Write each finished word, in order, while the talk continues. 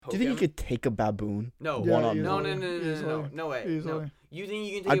Do you think you could take a baboon? No. Yeah, No, easily. no way. Easily. No. You think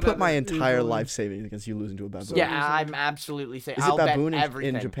you can take I'd a put my baboon? entire Easily. life savings against you losing to a baboon. So- Yeah, easily. I'm absolutely saying. Is I'll it baboon bet in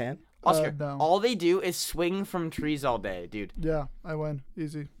everything. Japan? Oscar, No. all they do is swing from trees all day, dude. Yeah, I win.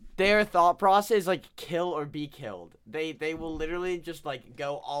 Easy. Their thought process is like kill or be killed. They will literally just like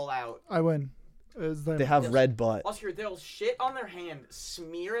go all out. I win. They have red butt. Oscar, they'll shit on their hand,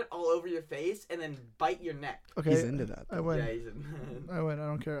 smear it all over your face, and then bite your neck. Okay. He's into that. I win. Yeah, he's in. I win. I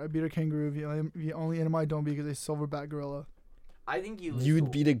don't care. I beat a kangaroo. The only animal I don't beat is a silverback gorilla. I think you lose.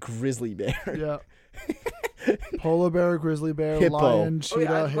 You'd beat a grizzly bear. Yeah. Polar bear, grizzly bear, Hippo. lion, Oh, yeah, I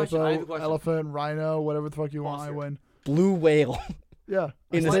cheetah, have a question, I have a hippo, question. elephant, rhino, whatever the fuck you want. I Oscar. win. Blue whale. Yeah.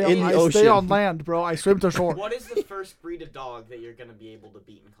 In I the stay ocean. on land, bro. I swim to shore. What is the first breed of dog that you're gonna be able to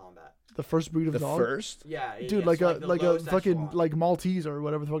beat in combat? The first breed of The dog. first? Yeah, Dude, yeah, like so a the like a lowest fucking echelon. like Maltese or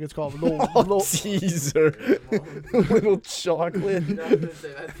whatever the fuck it's called. Teaser. Little chocolate. No, I was gonna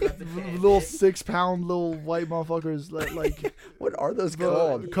say, that's a can, Little dude. 6-pound little white motherfuckers that like What are those The-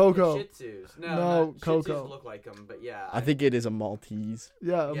 called? Cocoa. Shih Tzus. No, not- Shih Tzus Cocoa. look like them, but yeah. I think it is a Maltese.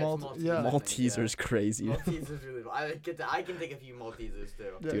 yeah, Yeah, it's Maltese. Maltese. Yeah. Malteser's crazy. Maltesers really. I can take a few Maltesers too.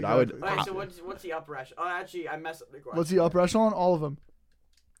 Yeah, Dude, I would- exactly. Alright, so what's the upper echelon? Oh, actually, I messed up the question. What's the upper echelon? All of them.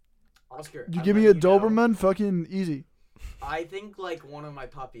 Oscar, You I'm give me a letting you know, Doberman, fucking easy. I think like one of my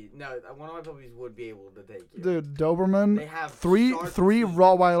puppies. No, one of my puppies would be able to take you. Dude, Doberman. They have Three sharp teeth.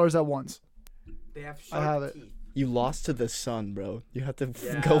 Rottweilers at once. They have I have sharp it. teeth. You lost to the sun, bro. You have to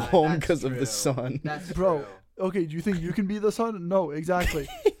Yeah, go home that's because of the true. sun. That's Bro, true. Okay, do you think you can be the sun? No, exactly.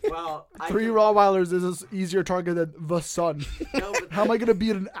 Well, I 3 can- Rottweilers is an easier target than the sun. No, but How am I gonna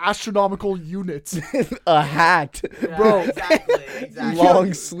beat an astronomical unit? A hat. yeah, Bro. exactly.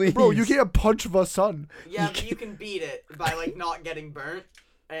 Long sleeves. Bro, you can't punch the sun. Yeah, but you can beat it by like not getting burnt,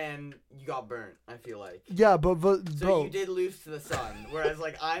 and you got burnt. I feel like. Yeah, but So bro, you did lose to the sun, whereas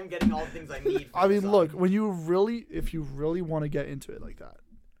like I'm getting all the things I need. From I the mean, sun. look, if you really want to get into it like that,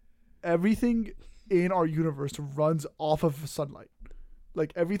 everything in our universe runs off of sunlight.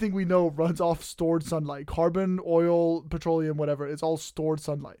 Like everything we know runs off stored sunlight. Carbon, oil, petroleum, whatever. It's all stored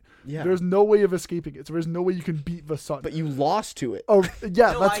sunlight. Yeah. There's no way of escaping it. So there's no way you can beat the sun. But you lost to it. Oh,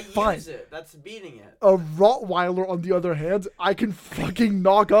 yeah, No, that's I fine. use it. That's beating it. A Rottweiler, on the other hand, I can fucking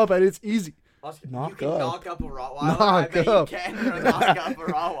knock up, and it's easy. Oscar, you Knock can up. knock up a Rottweiler. Knock I bet up. you can knock up a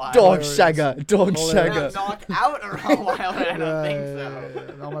Rottweiler. Dog Hilarious. shagger. Dog Hilarious. shagger. Knock out a Rottweiler. I don't Yeah, think yeah, so. yeah,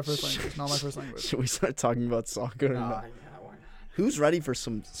 yeah. Not my first language. Not my first language. Should we start talking about soccer? or No, not? yeah, why not? Who's ready for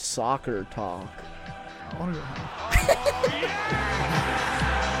some soccer talk? I want to go home.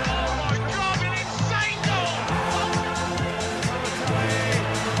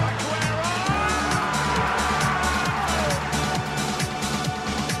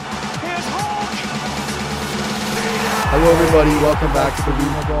 Hello, everybody. Welcome back to the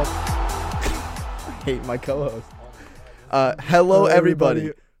Reno Ball. I hate my co-host. Hello,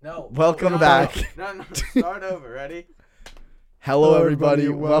 everybody. No. Welcome no, back. No, start over. Ready? Hello, everybody.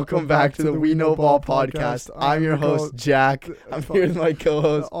 Welcome back to the We Know Ball podcast. I'm your host, Jack. I'm here with my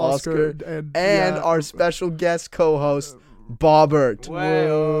co-host, Oscar, and yeah, our special guest co-host, Bobbert.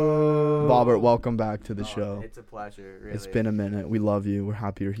 Whoa. Bobbert, welcome back to the show. It's a pleasure. Really. It's been a minute. We love you. We're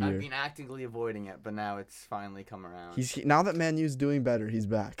happy you're I've here. been actively avoiding it, but now it's finally come around. Now that Man U's doing better, he's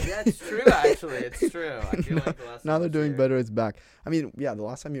back. Yeah, it's true. Actually, it's true. I feel like the last Now time they're I was doing here, better. It's back. I mean, yeah, the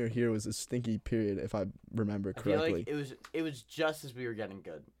last time you were here was a stinky period, if I remember I feel correctly. like it was just as we were getting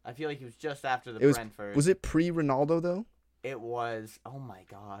good. I feel like it was just after the It was- Brentford. Was it pre-Ronaldo though, It was. Oh my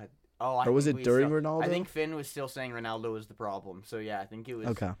god. Oh, I or was think it we during still- Ronaldo? I think Finn was still saying Ronaldo was the problem. So yeah, I think it was.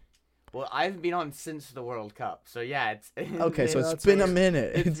 Okay. Well, I've been on since the World Cup. So yeah, it's. Okay, so it's that's been a nice.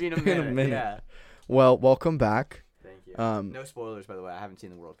 minute. It's been a minute. Yeah. Well, welcome back. Thank you. No spoilers, by the way. I haven't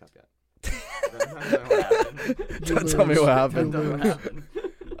seen the World Cup yet. Don't know what happened. Don't tell me what happened. Don't know what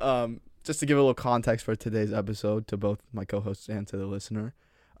happened. Just to give a little context for today's episode to both my co-hosts and to the listener.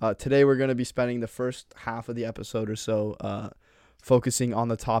 Today we're going to be spending the first half of the episode or so focusing on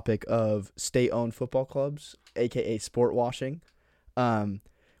the topic of state-owned football clubs, aka sport washing,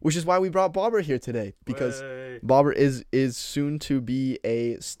 which is why we brought Bobber here today, because Way. Bobber is soon to be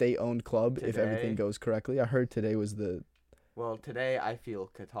a state-owned club if Today? everything goes correctly. I heard today was the Well, today I feel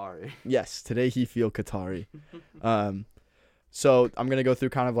Qatari. yes. Today he feel Qatari. So I'm gonna go through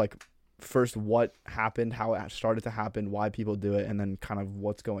kind of like first what happened, how it started to happen, why people do it, and then kind of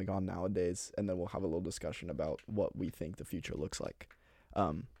what's going on nowadays, and then we'll have a little discussion about what we think the future looks like.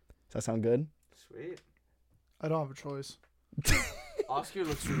 Does that sound good? Sweet. I don't have a choice. Oscar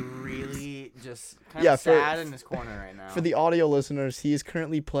looks really just kind Yeah, of sad in this corner right now. For the audio listeners, he is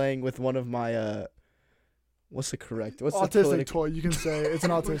currently playing with one of my What's the correct? What's autistic the political? toy. You can say it's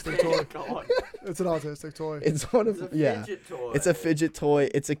an autistic toy. It's an autistic toy. It's one of It's a yeah. fidget toy. It's a fidget toy.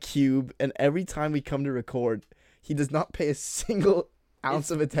 It's a cube, and every time we come to record, he does not pay a single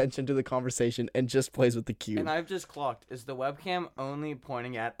ounce of attention to the conversation and just plays with the cube. And I've just clocked. Is the webcam only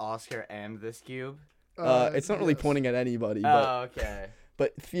pointing at Oscar and this cube? It's not really yes. pointing at anybody, but Oh, okay.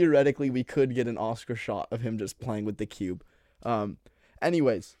 but theoretically we could get an Oscar shot of him just playing with the cube.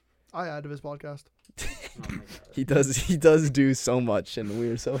 Anyways, I add to his podcast. Oh my God. he does do so much, and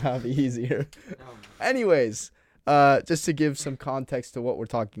we're so happy he's here. Oh my- Anyways, just to give some context to what we're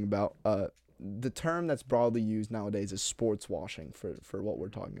talking about, the term that's broadly used nowadays is sports washing for what we're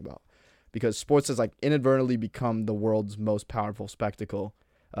talking about, because sports has like inadvertently become the world's most powerful spectacle,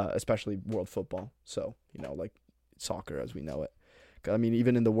 especially world football. So, you know, like soccer as we know it. I mean,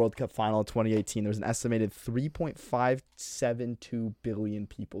 even in the World Cup final of 2018, there was an estimated 3.572 billion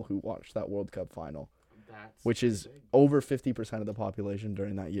people who watched that World Cup final, That's which is big. over 50% of the population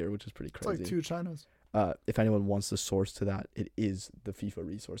during that year, which is pretty It's crazy. like 2 Chinas. If anyone wants the source to that, it is the FIFA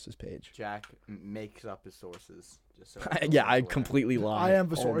resources page. Jack makes up his sources. Just so Yeah, I everyone's aware. completely lie. I am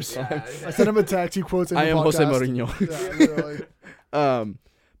the all source. time. Yeah, I sent him a text. He quotes in the I am podcast. Jose Mourinho. Yeah, literally.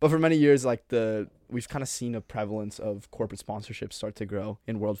 But for many years, like we've kind of seen a prevalence of corporate sponsorships start to grow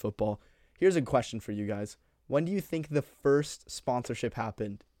in world football. Here's a question for you guys: when do you think the first sponsorship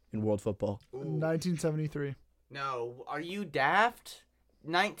happened in world football? Ooh. 1973. No, are you daft?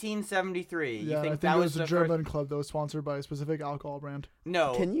 1973. Yeah, You I think think that it was was the a German club that was sponsored by a specific alcohol brand.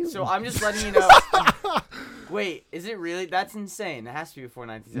 No. Can you- So I'm just letting you know. Wait, is it really? That's insane. It has to be before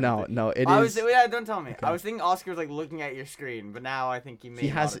 1973. No, it I is. was. Yeah, don't tell me. Okay. I was thinking Oscar was like looking at your screen, but now I think he made. He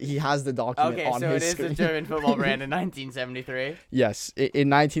has the document Okay, on so his it is screen. the German football brand in 1973. Yes, in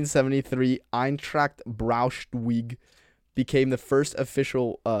 1973, Eintracht Braunschweig became the first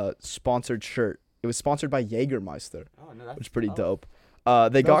official sponsored shirt. It was sponsored by Jägermeister, Oh no, that's which is pretty tough. dope. They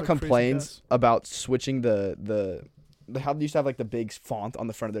That got was a crazy complaints guess. about switching the how they used to have like the big font on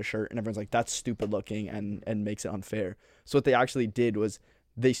the front of their shirt, and everyone's like, that's stupid looking and makes it unfair. So what they actually did was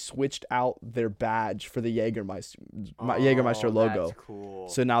they switched out their badge for the Jägermeister Oh, logo. That's cool.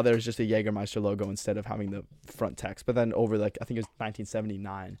 So now there's just a Jägermeister logo instead of having the front text. But then over like I think it was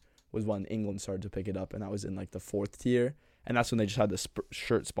 1979 was when England started to pick it up, and that was in like the 4th tier. And that's when they just had the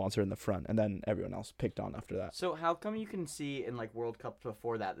shirt sponsor in the front, and then everyone else picked on after that. So how come you can see in like World Cup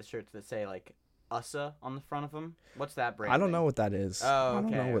before that the shirts that say like USA on the front of them? What's that brand? I don't know what that is. Oh, I don't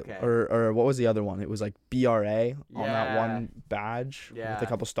know okay, what, okay. Or what was the other one? It was like BRA on that Yeah. one badge Yeah. with a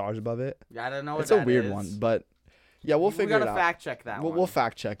couple stars above it. Yeah, I don't know what It's a that weird is. one, but yeah, we'll figure we it gotta out. fact check that one. We'll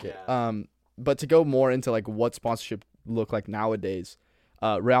fact check it. Yeah. But to go more into like what sponsorship look like nowadays,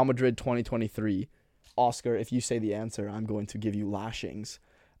 Real Madrid 2023. Oscar, if you say the answer, I'm going to give you lashings.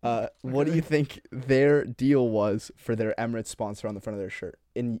 What do you think their deal was for their Emirates sponsor on the front of their shirt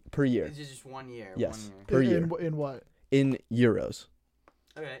per year? This is just 1 year. Yes. 1 year. Per year. In what? In euros.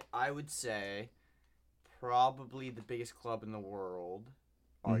 Okay, I would say probably the biggest club in the world,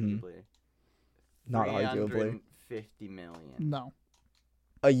 Mhm. arguably. Not arguably. 50 million. No.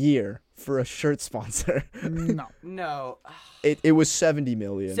 A year for a shirt sponsor. No. No. It was 70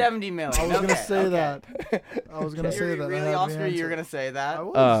 million. 70 million. I was okay, gonna say okay. that. I was gonna say that. I Really, had the Oscar, answer. you're gonna say that? I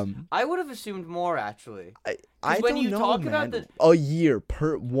was. I would have assumed more actually. I when don't you know, talk man. about the- A year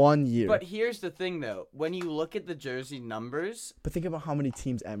per 1 year. But here's the thing though, when you look at the jersey numbers, But think about how many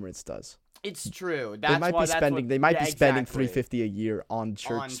teams Emirates does. it's true. That's They might why, be that's spending. what- They might yeah, be spending exactly. $350 a year on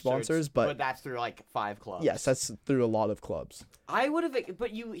shirt On sponsors, shirts, but that's through like 5 clubs. yes, that's through a lot of clubs. I would have,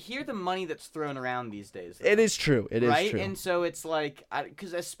 but you hear the money that's thrown around these days. Though, It is true. It is right? true. And so it's like,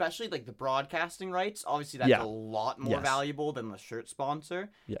 because especially like the broadcasting rights, obviously that's Yeah. a lot more Yes. valuable than the shirt sponsor.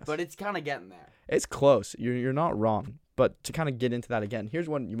 Yes, But it's kind of getting there. it's close. You're not wrong. But to kind of get into that again, here's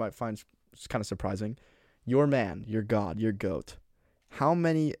one you might find kind of surprising. Your man, your god, your goat. How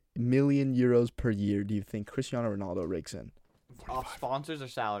many million euros per year do you think Cristiano Ronaldo rakes in? Off sponsors or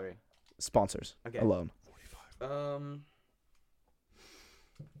salary? Sponsors Okay. alone.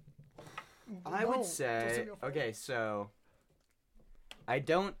 I would say okay. So I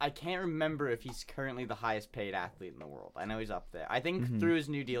can't remember if he's currently the highest paid athlete in the world. I know he's up there. I think Mhm. through his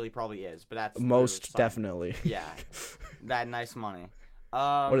new deal he probably is, but that's through Most signing. definitely. Yeah, that nice money.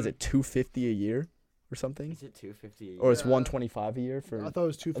 What is it? $250 a year or something? Is it 250? Or it's Yeah. $125 a year for? I thought it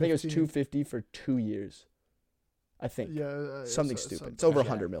was I 250. think it was $250 for 2 years. I think Yeah. something stupid. It's over okay.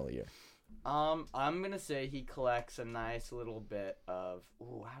 100 mil a year. I'm gonna say he collects a nice little bit of.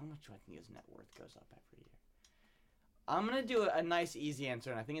 Ooh, how much do I think his net worth goes up every year? I'm gonna do a nice easy answer,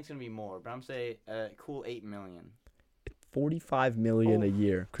 and I think it's gonna be more. But I'm gonna say a cool $8 million. $45 million a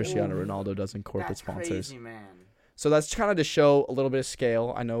year. Cristiano Ronaldo does in corporate That's sponsors. crazy, man. So that's kind of to show a little bit of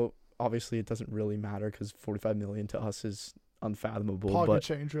scale. I know, obviously, it doesn't really matter because $45 million to us is unfathomable. Pocket but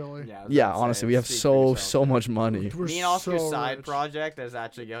change, really. Yeah, honestly, we have so much money. We're Me and Oscar's so side rich. project is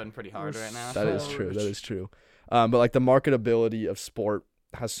actually going pretty hard right now. That is So true. rich. That is true. But like the marketability of sport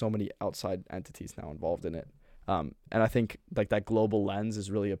has so many outside entities now involved in it. And I think like that global lens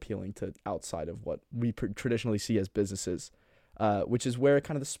is really appealing to outside of what we traditionally see as businesses, which is where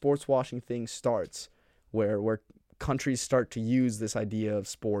kind of the sports washing thing starts, where countries start to use this idea of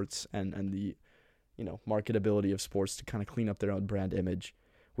sports and the, marketability of sports to kind of clean up their own brand image,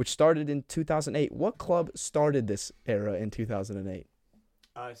 which started in 2008. What club started this era in 2008?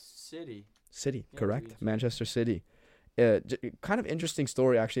 City. City, Yeah, correct? City. Manchester City. Kind of interesting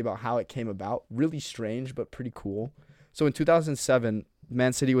story actually about how it came about. Really strange, but pretty cool. So in 2007,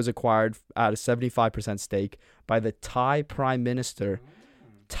 Man City was acquired at a 75% stake by the Thai Prime Minister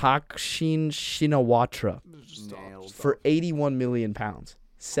Thaksin Shinawatra Nailed. for 81 million pounds.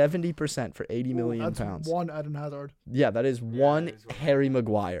 70% for 80 million That's pounds. one Eden Hazard. Yeah, that is one that is one. Harry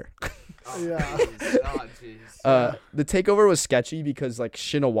Maguire. Yeah. Jeez. The takeover was sketchy because like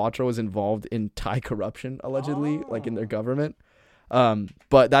Shinawatra was involved in Thai corruption allegedly, like in their government.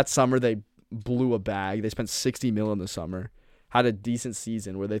 But that summer they blew a bag. They spent 60 mil in the summer, had a decent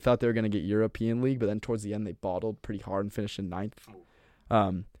season where they thought they were going to get European League, but then towards the end they bottled pretty hard and finished in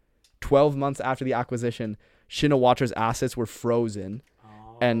 9th. 12 months after the acquisition, Shinawatra's assets were frozen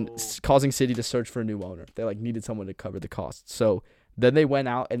and causing City to search for a new owner. They like needed someone to cover the costs. So then they went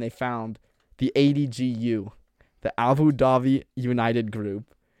out and they found the ADGU, the Abu Dhabi United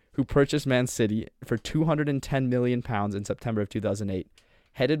Group, who purchased Man City for £210 million in September of 2008,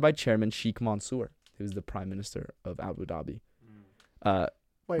 headed by chairman Sheikh Mansour, who's the prime minister of Abu Dhabi.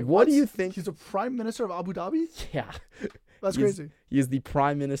 Wait, what do you think? He's the prime minister of Abu Dhabi? Yeah. That's He's- crazy. He is the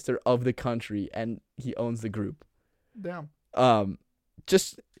prime minister of the country, and he owns the group. Damn.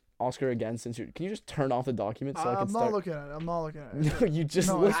 Just Oscar again, can you just turn off the document so I can I'm start? not looking at it. I'm not looking at it. No, you just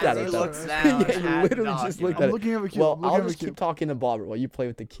No, looked as at he it. Though. looks down Yeah, you at literally the just document. looked I'm at it. looking at the cube. Well, looking I'll at the just keep cube. talking to Bobbert while you play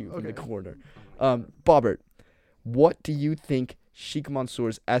with the cube in the Okay. corner. Bobbert, what do you think Sheikh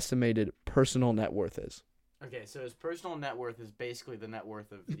Mansour's estimated personal net worth is? Okay, so his personal net worth is basically the net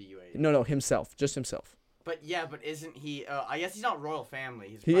worth of the UAE. No, himself, just himself. But isn't he? I guess he's not royal family.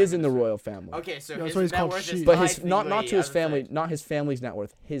 He's He prime is in the minister. royal family. Okay, so Yeah, his that's why he's net called worth is Sheikh. But tied his to the not UAE, to his I would family, say. not his family's net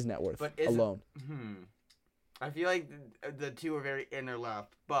worth, his net worth But isn't- alone. I feel like the two are very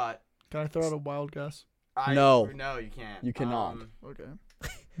interlocked, but Can I throw out a wild guess? No. no, you can't. You cannot. Okay.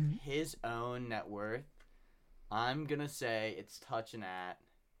 His own net worth, I'm gonna say it's touching at.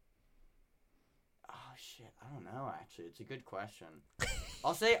 Oh shit, I don't know. Actually, it's a good question.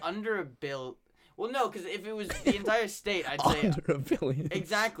 I'll say under $1 billion. Well, no, because if it was the entire state, I'd say Under $1 billion.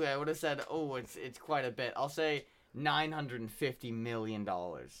 exactly. I would have said, oh, it's quite a bit. I'll say $950 million.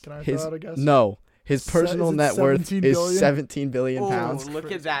 Can I His throw out a guess? no, his Se- personal is it net worth 17 is billion? 17 billion Oh, pounds.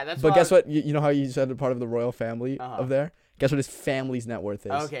 look at that. That's But why guess what? You know how you said a part of the royal family Uh-huh. of there? Guess what his family's net worth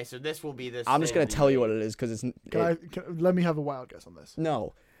is? Okay, so this will be this. I'm just gonna tell you what it is because it's Let me have a wild guess on this.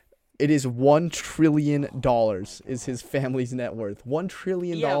 no. It is $1 trillion is his family's net worth. $1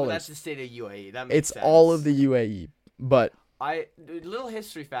 trillion. Yeah, well, that's the state of UAE. That makes It's sense. all of the UAE. But Little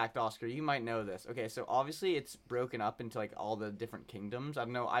history fact, Oscar. You might know this. Okay, so obviously it's broken up into like all the different kingdoms. I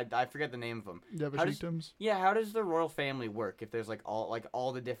don't know. I forget the name of them. Yeah, but How does- chiefdoms. Yeah, how does the royal family work? If there's like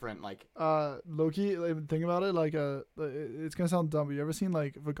all the different like. Loki, think about it. Like, it's gonna sound dumb, but you ever seen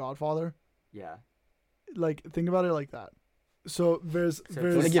like The Godfather? Yeah. Like, think about it like that. So there's So do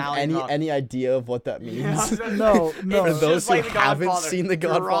you want to There's give Italian any idea of what that means? No, no. For It's those just who like The haven't Godfather. seen The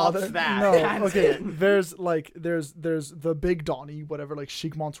Drops Godfather? that. No, That's okay. it. There's the big Donnie, whatever, like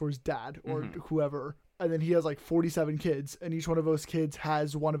Sheikh Mansour's dad or Mhm. whoever, and then he has like 47 kids, and each one of those kids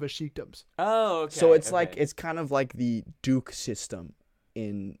has one of his sheikdoms. Oh, okay. So it's okay. like it's kind of like the Duke system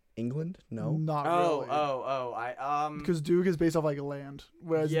in England. No. Not Oh, really. Because Duke is based off like land,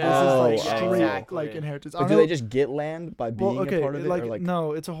 whereas Yeah, this is like yeah, straight exactly. like inheritance. I But don't do know- they just get land by being well, okay, a part of it? like, or like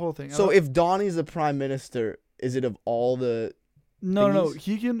no, it's a whole thing. I so don't- if Donnie's the prime minister, is it of all the no,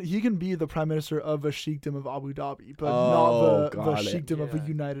 thingies? he can be the prime minister of a sheikdom of Abu Dhabi, but Oh, not the got it. sheikdom of the Yeah.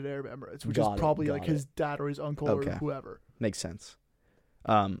 United Arab Emirates, which Got is it, probably got like it. his dad or his uncle Okay. or whoever. makes sense?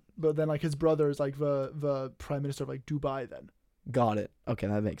 But then like his brother is like the prime minister of like Dubai then. Got it. Okay,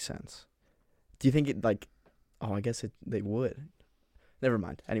 that makes sense. Do you think it like? Oh, I guess they would. Never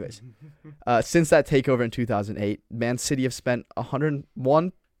mind. Anyways, since that takeover in 2008, Man City have spent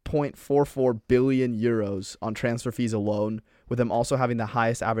 101.44 billion euros on transfer fees alone, with them also having the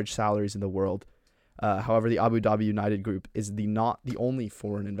highest average salaries in the world. However, the Abu Dhabi United Group is not the only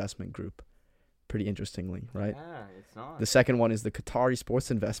foreign investment group. Pretty interestingly, right? Yeah, it's not. The second one is the Qatari Sports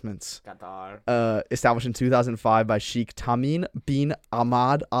Investments, Qatar. established in 2005 by Sheikh Tamim bin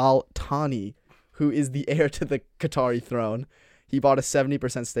Ahmad Al Thani, who is the heir to the Qatari throne. He bought a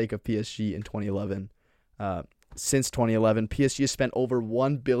 70% stake of PSG in 2011. Since 2011, PSG has spent over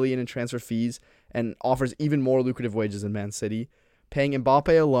 $1 billion in transfer fees and offers even more lucrative wages than Man City, paying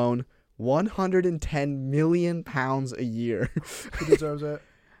Mbappe alone £110 million a year. He deserves it.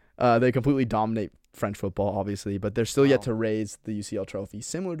 They completely dominate French football, obviously, but they're still yet to raise the UCL trophy,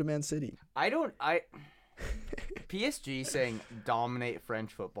 similar to Man City. PSG saying dominate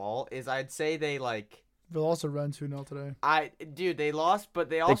French football is, I'd say they like. They lost a run 2-0 today. They lost, but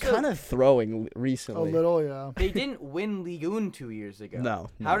they also. They're kind of throwing recently. A little, yeah. They didn't win Ligue 1 2 years ago. No.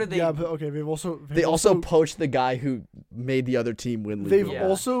 How did they? Yeah, but okay. They also poached the guy who made the other team win Ligue 1. They've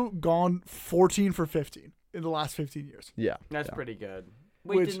also gone 14 for 15 in the last 15 years. Yeah. That's pretty good.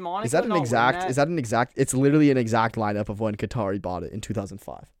 Wait, did Monaco is that an not exact? win that? Is that an exact? It's literally an exact lineup of when Qatari bought it in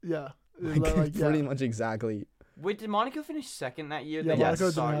 2005. Yeah. Pretty much exactly. Wait, did Monaco finish second that year? Yeah, Monaco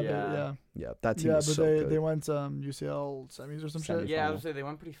didn't have it. yeah. Yeah, that team Yeah, is but so good. they went UCL semis or some shit. Yeah, I was say they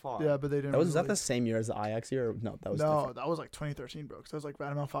went pretty far. Yeah, but they didn't. Is that the same year as the Ajax year? Or no, that was different. That was like 2013, bro. Because that was like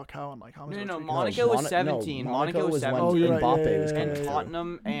Radamel Falcao and like how many? No, Monaco was 17. Monaco was 17. when Mbappe was and coming through.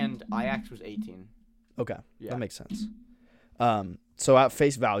 Tottenham and Ajax was 18. Okay, Yeah. that makes sense. So at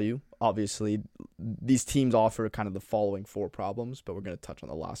face value, obviously, these teams offer kind of the following four problems, but we're going to touch on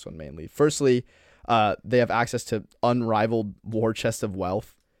the last one mainly. Firstly, they have access to unrivaled war chest of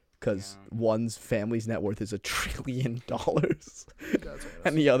wealth because one's family's net worth is $1 trillion.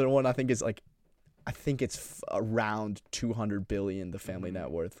 And the other one, I think it's around 200 billion, the family net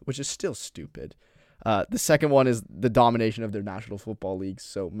worth, which is still stupid. The second one is the domination of their national football leagues.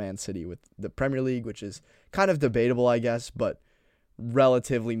 So Man City with the Premier League, which is kind of debatable, I guess, but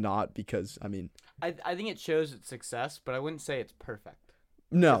relatively not because, I mean... I think it shows its success, but I wouldn't say it's perfect.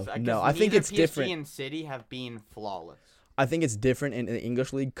 No. I think it's PSG different. and City have been flawless. I think it's different in the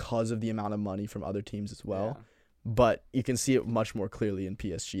English league because of the amount of money from other teams as well. Yeah. But you can see it much more clearly in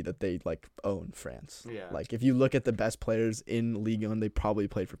PSG that they own France. Yeah. If you look at the best players in Ligue 1, they probably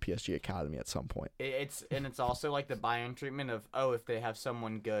played for PSG Academy at some point. It's also like the Bayern treatment of, if they have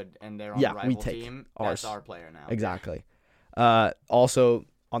someone good and they're on the rival team, that's our player now. Exactly. Also,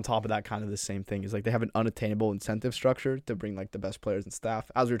 on top of that, kind of the same thing is they have an unattainable incentive structure to bring the best players and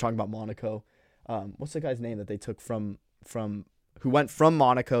staff. As we were talking about Monaco, what's the guy's name that they took from who went from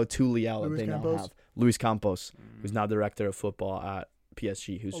Monaco to Lille that they now have? Luis Campos, who's now director of football at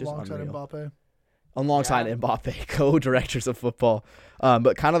PSG, who's just unreal. Alongside Mbappe, co-directors of football.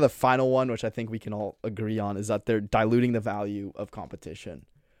 But kind of the final one, which I think we can all agree on, is that they're diluting the value of competition.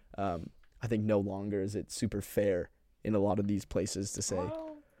 I think no longer is it super fair in a lot of these places to say.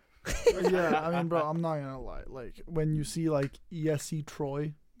 Yeah, I mean, bro, I'm not gonna lie. When you see ESC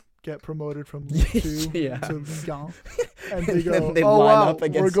Troy get promoted from League 2 to Ligue 1, and they go, they line up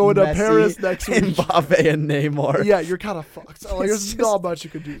against we're going Messi, to Paris next week. Mbappe and Neymar. Yeah, you're kind of fucked. There's not much you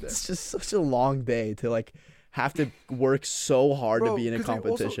could do there. It's just such a long day to have to work so hard to be in a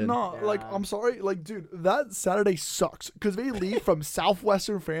competition. I'm sorry, dude, that Saturday sucks because they leave from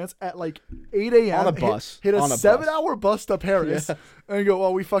southwestern France at 8 a.m. on a bus, hit a 7-hour bus to Paris, and go,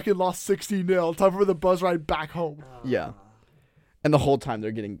 we fucking lost 60-0. Time for the bus ride back home. Yeah. And the whole time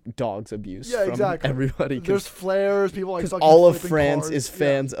they're getting dogs abuse from everybody. There's flares, people because all of France is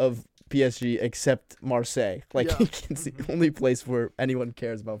fans of PSG except Marseille. It's the only place where anyone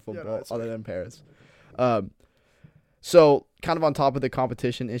cares about football other than Paris. So kind of on top of the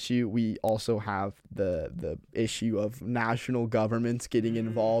competition issue, we also have the issue of national governments getting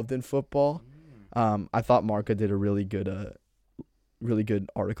involved in football. I thought Marca did a really good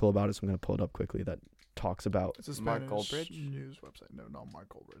article about it, so I'm going to pull it up quickly that talks about Mark Goldbridge news website. No, not Mark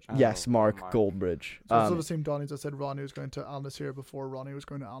Goldbridge. Yes, Mark Goldbridge. So also the same Donnies that said Ronnie was going to Al Nassr before Ronnie was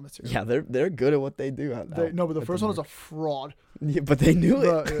going to Al Nassr. Yeah, they're good at what they do. But the first one was a fraud. Yeah, but they knew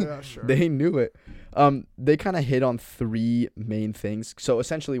it. Yeah, sure. They knew it. They kind of hit on three main things. So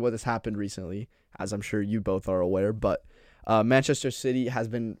essentially what has happened recently, as I'm sure you both are aware, but Manchester City has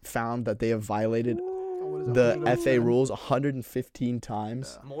been found that they have violated the FA rules 115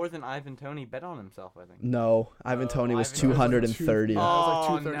 times. Yeah. More than Ivan Toney bet on himself, I think. No, Ivan Toney was 230. It was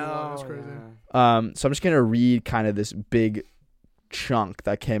 230. No. That's crazy. So I'm just going to read kind of this big chunk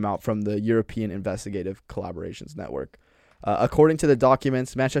that came out from the European Investigative Collaborations Network. According to the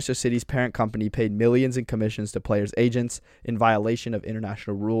documents, Manchester City's parent company paid millions in commissions to players' agents in violation of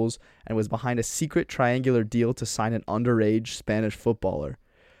international rules and was behind a secret triangular deal to sign an underage Spanish footballer.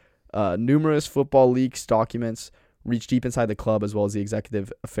 Numerous football leaks documents reach deep inside the club, as well as the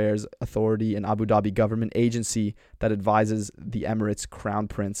Executive Affairs Authority, an Abu Dhabi government agency that advises the Emirates Crown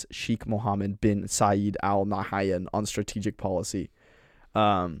Prince Sheikh Mohammed bin Zayed Al Nahyan on strategic policy.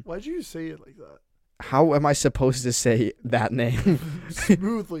 Why'd you say it like that? How am I supposed to say that name?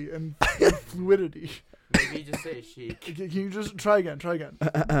 Smoothly and fluidity. Maybe just say Sheikh. Can you just try again?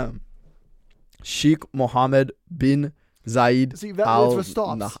 Sheikh Mohammed bin Zayed See, that's Al what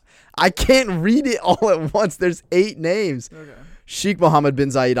stops. I can't read it all at once. There's 8 names. Okay. Sheikh Mohammed bin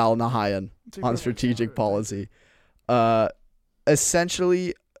Zayed Al Nahyan See, on perfect. strategic policy.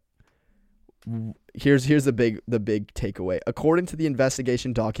 Essentially, here's the big takeaway. According to the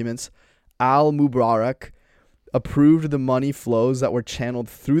investigation documents, Al Mubarak approved the money flows that were channeled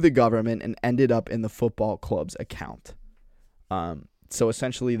through the government and ended up in the football club's account. So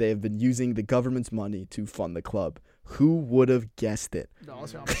essentially, they have been using the government's money to fund the club. Who would have guessed it? No,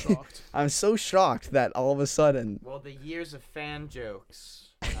 honestly, I'm shocked. I'm so shocked that all of a sudden, Well, the years of fan jokes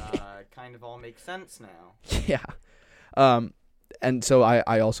kind of all make sense now. yeah. And so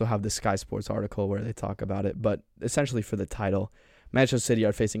I also have the Sky Sports article where they talk about it. But essentially for the title, Manchester City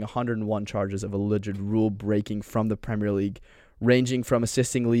are facing 101 charges of alleged rule breaking from the Premier League, ranging from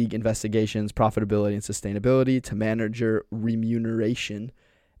assisting league investigations, profitability and sustainability, to manager remuneration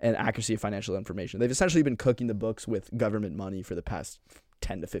and accuracy of financial information. They've essentially been cooking the books with government money for the past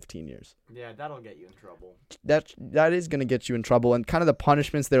 10 to 15 years. Yeah, that'll get you in trouble. That is going to get you in trouble. And kind of the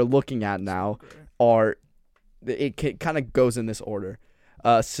punishments they're looking at now are, it kind of goes in this order.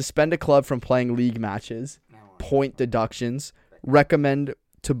 Suspend a club from playing league matches, point deductions, recommend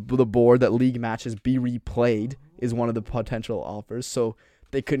to the board that league matches be replayed is one of the potential offers. So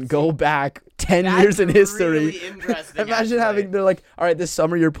they can go back 10 years in history. Really interesting. Imagine having, they're like, all right, this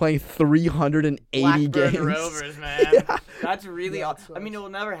summer you're playing 380 Blackburn games. Rovers, man. Yeah. That's really. Yeah, I mean, it will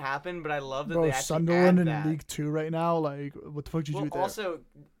never happen, but I love that Bro, they actually Sunderland add in that. League 2 right now. Like, what the fuck did you do there? Also,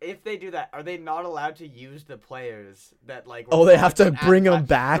 if they do that, are they not allowed to use the players that like? Oh, they have to at bring them touch-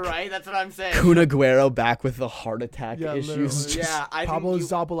 back? Right, that's what I'm saying. Kun Aguero back with the heart attack Yeah, issues. literally. Yeah, I Pablo think you,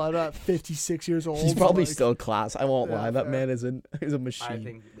 Zabaleta at 56 years old. He's probably like, still class. I won't Yeah, lie. That fair. man is a machine. I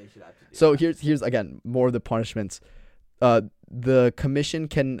think they should have to do So that. here's again more of the punishments. The commission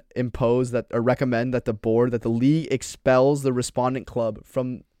can impose that or recommend that the league expels the respondent club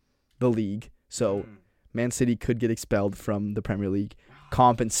from the league. So Man City could get expelled from the Premier League.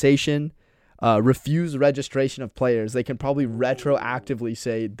 Compensation, refuse registration of players. They can probably retroactively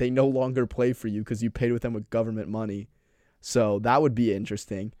say they no longer play for you because you paid with them with government money. So that would be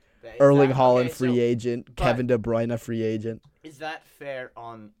interesting. Is Erling that- Haaland okay, free so agent, Kevin De Bruyne free agent. Is that fair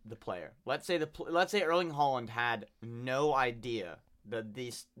on the player? Let's say Erling Haaland had no idea that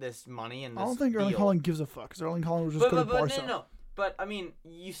this money and this I don't think Erling deal- Haaland gives a fuck. Because Erling Haaland would just go to but Barca. no. But I mean,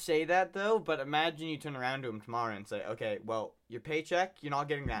 you say that though. But imagine you turn around to him tomorrow and say, "Okay, well, your paycheck, you're not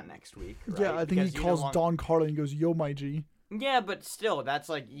getting that next week." Right? Yeah, I think Because he you calls no Don Carlo and goes, "Yo, my G." Yeah, but still, that's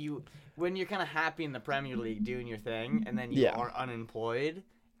like you when you're kind of happy in the Premier League doing your thing, and then you Yeah. are unemployed.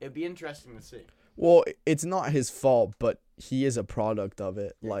 It'd be interesting to see. Well, it's not his fault, but he is a product of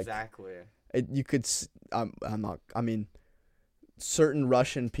it. Like Exactly. you could. I'm not. I mean, certain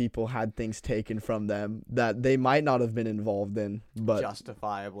Russian people had things taken from them that they might not have been involved in, but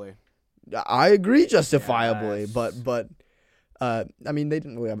Justifiably. I agree justifiably. Yes. But I mean, they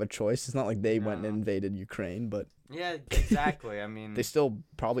didn't really have a choice. It's not like they went No. and invaded Ukraine, but Yeah, exactly. I mean, they still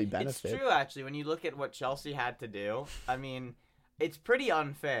probably it's benefit. true actually. When you look at what Chelsea had to do, I mean, it's pretty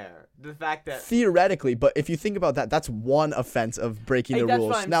unfair. The fact that Theoretically, but if you think about that, that's one offense of breaking Hey, the that's rules.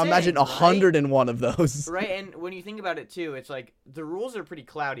 what I'm Now imagine saying, 101 of those. right, and when you think about it too, it's like the rules are pretty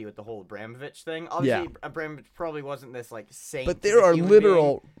cloudy with the whole Abramovich thing. Obviously, Abramovich probably wasn't this like saint. But there are human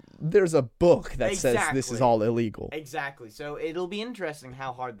literal. There's a book that says this is Exactly. all illegal. Exactly. So it'll be interesting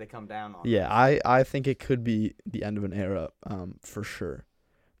how hard they come down on. Yeah, I think it could be the end of an era, for sure.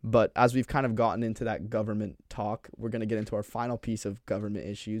 But as we've kind of gotten into that government talk, we're going to get into our final piece of government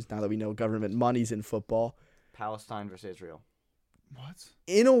issues now that we know government money's in football. Palestine versus Israel. What?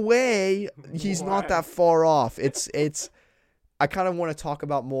 In a way, he's not that far off. It's I kind of want to talk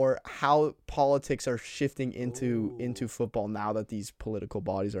about more how politics are shifting into football now that these political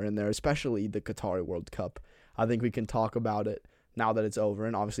bodies are in there, especially the Qatari World Cup. I think we can talk about it now that it's over.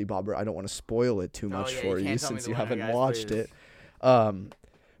 And obviously, Bobber, I don't want to spoil it too much for you can't tell me since the you winner, haven't guys, watched please. it.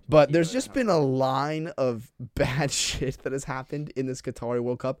 But Keep there's it just up. been a line of bad shit that has happened in this Qatari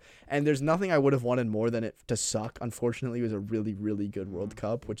World Cup. And there's nothing I would have wanted more than it to suck. Unfortunately, it was a really, really good World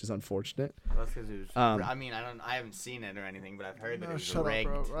Cup, which is unfortunate. That's because it was. I mean, I haven't seen it or anything, but I've heard that it was Shut rigged.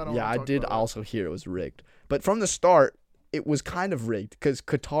 up, bro. I don't Yeah, wanna I talk did about it. also hear it was rigged. But from the start, it was kind of rigged because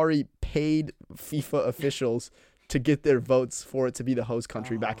Qatari paid FIFA officials to get their votes for it to be the host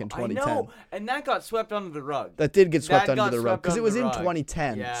country back in 2010. I know, and that got swept under the rug. That did get swept That under got the rug swept because it under was the in rug.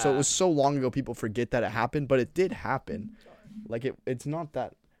 2010. Yeah. So it was so long ago people forget that it happened, but it did happen. Like it's not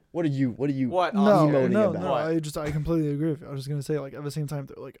that. What are you What? emoting No, about? no. I completely agree with you. I was just gonna say, like, at the same time,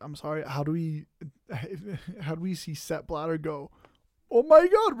 they're like, I'm sorry. How do we see Sepp Blatter go? Oh my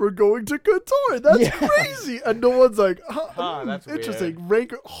God, we're going to Qatar. That's crazy. And no one's like, that's interesting.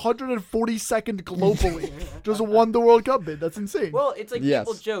 Rank 142nd globally. Just won the World Cup bid. That's insane. Well, it's like Yes.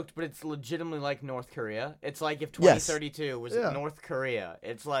 people joked, but it's legitimately like North Korea. It's like if 2032 was North Korea.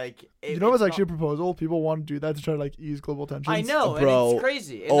 It's like you know what's actually a proposal? People want to do that to try to like ease global tensions. I know, Bro. and it's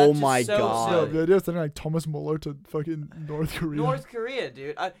crazy. And Oh that's just my so God. Yeah, silly. the idea of sending like Thomas Muller to fucking North Korea. North Korea,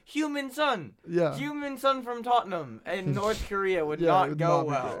 dude. Human son. Yeah. Human son from Tottenham. And North Korea would Yeah, it not would go not be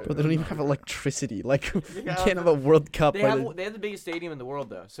well. great. Bro, they don't even have electricity. Like you Yeah. can't have a World Cup. They where have the biggest stadium in the world,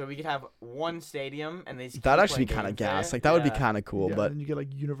 though. So we could have one stadium, and they just That'd keep actually be playing kind of games there. gas. Like that would be Yeah. kind of cool. Yeah, But and you get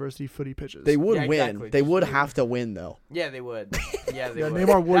like university footy pitches. they would Yeah, win. exactly. They would Just- have to win though. Yeah, they would. Yeah, they Yeah, would.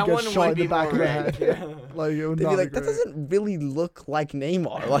 Neymar would That get one shot in be the back more of the rigged. head. Like it would They'd not be like, be that great. doesn't really look like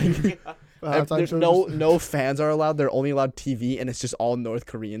Neymar. Like Halftime there's show no fans are allowed. They're only allowed TV, and it's just all North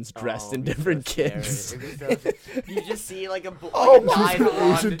Koreans dressed in it'd be different so scary. kids. It'd be so- you just see like a Oh like a my just dyed an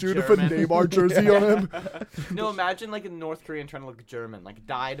Asian blonde dude with a German. Neymar jersey on him. No, imagine like a North Korean trying to look German, like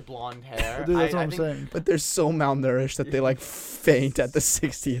dyed blonde hair. Dude, that's what I I'm think saying. But they're so malnourished that they like faint at the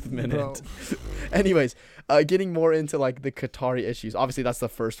 60th minute. Bro. Anyways, getting more into like the Qatari issues. Obviously, that's the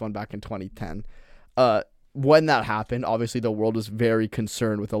first one back in 2010. When that happened, obviously the world was very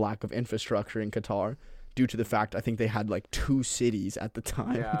concerned with the lack of infrastructure in Qatar due to the fact I think they had like 2 cities at the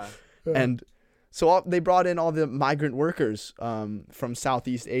time. Yeah. And so they brought in all the migrant workers from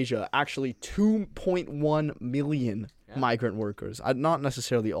Southeast Asia, actually 2.1 million migrant workers. Not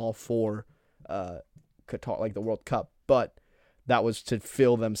necessarily all for Qatar, like the World Cup, but that was to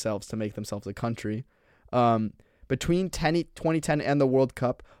fill themselves, to make themselves a country. Between 2010 and the World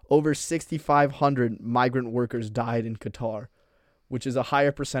Cup, over 6,500 migrant workers died in Qatar, which is a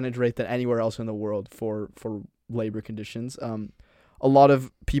higher percentage rate than anywhere else in the world for labor conditions. A lot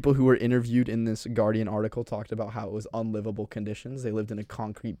of people who were interviewed in this Guardian article talked about how it was unlivable conditions. They lived in a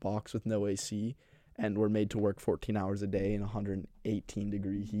concrete box with no AC and were made to work 14 hours a day in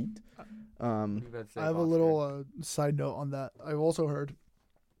 118-degree heat. I have a little side note on that. I've also heard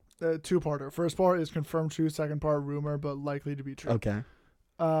 2-parter. First part is confirmed true. Second part rumor, but likely to be true. Okay.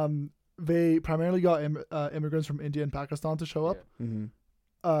 They primarily got immigrants from India and Pakistan to show up. Mm-hmm.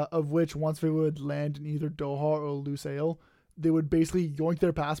 Of which once they would land in either Doha or Lusail, they would basically yoink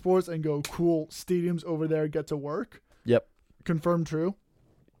their passports and go, cool, stadiums over there, get to work. Yep. Confirmed true.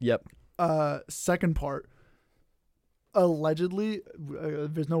 Yep. Second part, allegedly,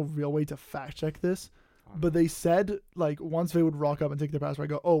 there's no real way to fact check this, but they said, like, once they would rock up and take their passport,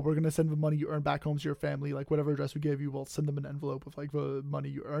 I go, oh, we're going to send the money you earn back home to your family. Like, whatever address we gave you, we'll send them an envelope with, like, the money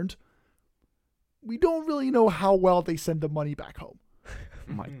you earned. We don't really know how well they send the money back home.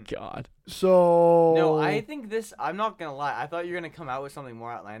 Oh my God. So No, I think this. I'm not gonna lie. I thought you were gonna come out with something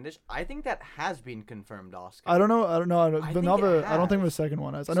more outlandish. I think that has been confirmed, Oscar. I don't know. I But think not it I don't think has. the second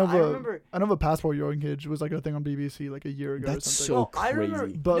one has. I So know I the remember- I know the passport yoinkage was like a thing on BBC like a year ago. That's or something. so Well, I remember-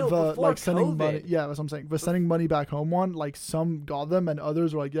 crazy. But No, the before like sending COVID. money, yeah, that's what I'm saying. But sending money back home one, like some got them, and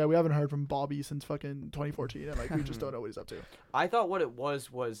others were like, yeah, we haven't heard from Bobby since fucking 2014, and like we just don't know what he's up to. I thought what it was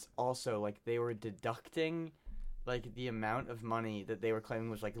also like they were deducting like the amount of money that they were claiming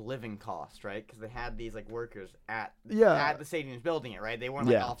was like living cost, right? Because they had these like workers at the stadiums building it, right? They weren't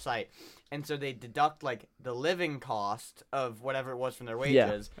like Yeah. off site, and so they deduct like the living cost of whatever it was from their wages.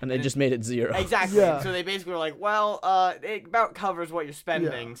 Yeah. And they just made it zero. Exactly. Yeah. So they basically were like, well, it about covers what you're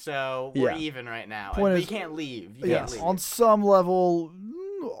spending, so we're Yeah. even right now. Point And is- you can't leave. You Yeah, can't leave. on some level,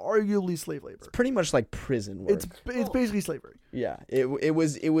 arguably slave labor. Pretty much like prison work. It's basically slavery. Yeah. It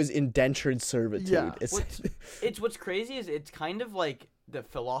was indentured servitude. Yeah. What's crazy is it's kind of like the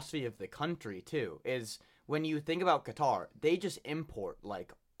philosophy of the country too. Is when you think about Qatar, they just import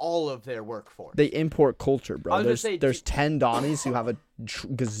like all of their workforce. They import culture, I bro. was gonna say, There's 10 Donnies who have a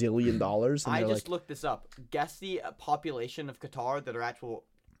gazillion dollars. And I they're just like, looked this up. Guess the population of Qatar that are actual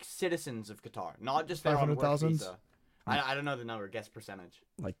citizens of Qatar, not just there on work 500,000? visa. I don't know the number. Guess percentage.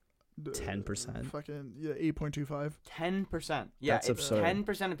 10%. Fucking 8.25. 10%. Yeah, That's it's absurd.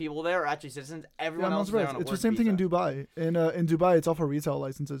 10% of people there are actually citizens. Yeah, Everyone I'm not else is there on surprised. a It's work the same thing in visa. Dubai. In Dubai, it's all for retail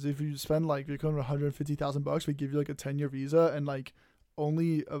licenses. If you spend like the equivalent of $150,000, we give you like a 10-year visa, and like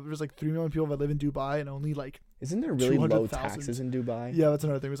only there's like 3 million people that live in Dubai, and only like Isn't there really low 200,000. taxes in Dubai? yeah, that's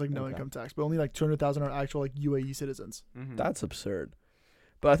another thing. There's like no Okay. income tax, but only like 200,000 are actual like UAE citizens. Mhm. That's absurd.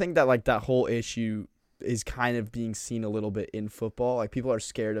 But I think that like that whole issue is kind of being seen a little bit in football. Like people are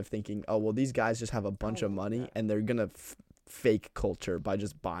scared of thinking, oh well, these guys just have a bunch of money and they're gonna fake culture by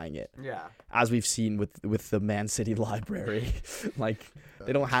just buying it. Yeah. As we've seen with the Man City library, like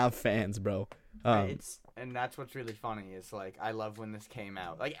they don't have fans, bro. And that's what's really funny is like I love when this came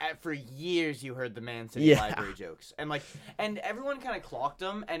out. Like for years you heard the Man City Yeah. library jokes, and everyone kind of clocked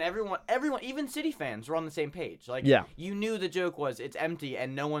them, and everyone, even City fans were on the same page. Like Yeah. you knew the joke was it's empty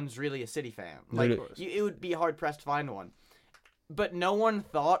and no one's really a City fan. Like Literally. it would be hard pressed to find one. But no one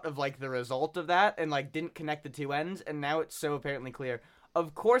thought of like the result of that and like didn't connect the two ends, and now it's so apparently clear.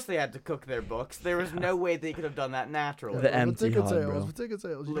 Of course they had to cook their books. There was no way they could have done that naturally. The empty ticket hub, sales, bro. the ticket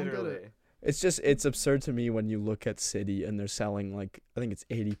sales. You don't get Literally. it. It's absurd to me when you look at City and they're selling like I think it's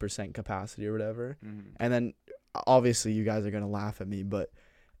 80% capacity or whatever. Mhm. And then obviously you guys are going to laugh at me, but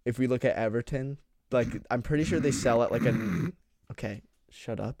if we look at Everton, like I'm pretty sure they sell at like okay,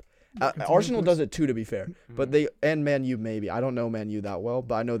 shut up. Arsenal does it too, to be fair. But and Man U maybe. I don't know Man U that well,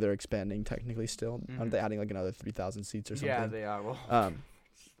 but I know they're expanding technically still. Aren't they adding like another 3,000 seats or something? Yeah, they are. Well,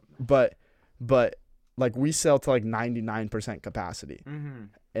 But like we sell to like 99% capacity. mm-hmm.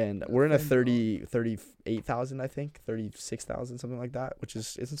 And we're in a 38,000, I think, 36,000, something like that, which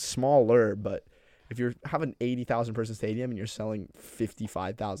is it's smaller. But if you're have an 80,000 person stadium and you're selling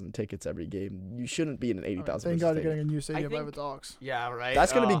 55,000 tickets every game, you shouldn't be in an 80,000 person Thank God you're stadium. getting a new stadium by think- the Docks. Yeah, right.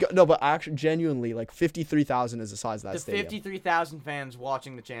 That's gonna be good. No, but actually, genuinely, like 53,000 is the size of that The stadium. 53,000 fans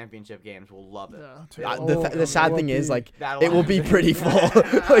watching the championship games will love it. Yeah. The sad thing is, like, That'll it will be happen. pretty full.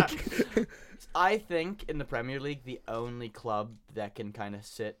 Like, I think in the Premier League, the only club that can kind of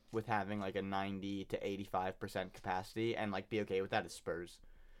sit with having like a 90 to 85% capacity and like be okay with that is Spurs.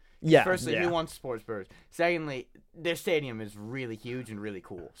 yeah. Firstly, yeah. who wants to support Spurs? Secondly, their stadium is really huge and really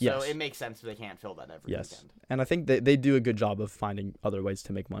cool. So Yes. it makes sense that they can't fill that every Yes. weekend. And I think they do a good job of finding other ways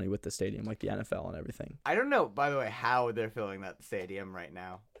to make money with the stadium, like the NFL and everything. I don't know, by the way, how they're filling that stadium right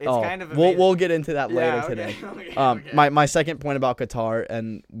now. It's Oh, kind of we'll get into that later Yeah, okay, today. okay. My second point about Qatar,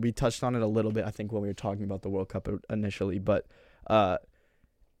 and we touched on it a little bit, I think, when we were talking about the World Cup initially, but and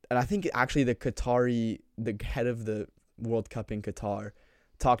I think actually the head of the World Cup in Qatar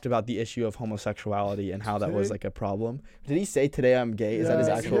talked about the issue of homosexuality and how that was like a problem. Did he say "Today I'm gay"? Is that his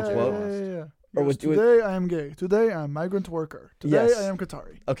actual quote? Yeah. Or was- Today I am gay. Today I am migrant worker. Today Yes. I am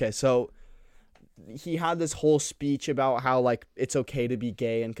Qatari. Okay, so he had this whole speech about how like it's okay to be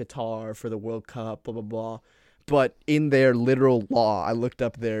gay in Qatar for the World Cup, blah blah blah. But in their literal law, I looked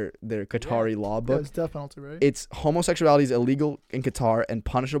up their Qatari law Yeah, book. it's death penalty, right? It's homosexuality is illegal in Qatar and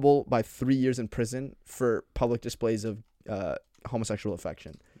punishable by 3 years in prison for public displays of homosexual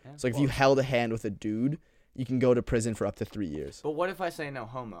affection. Yeah. So if you held a hand with a dude, you can go to prison for up to 3 years. But what if I say no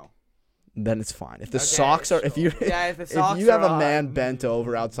homo? Then it's fine. If the Okay, socks are, if you, Yeah, if the if socks you have are a man on, bent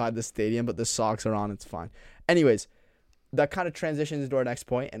over outside the stadium, but the socks are on, it's fine. Anyways, that kind of transitions into our next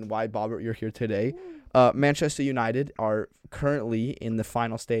point and why, Bobbert, you're here today. Manchester United are currently in the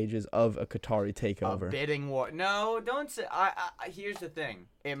final stages of a Qatari A takeover. bidding war. No, don't say. I here's the thing.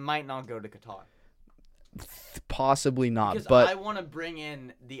 It might not go to Qatar. Possibly not, Because but I want to bring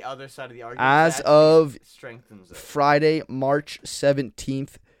in the other side of the argument. as that of strengthens it. Friday, March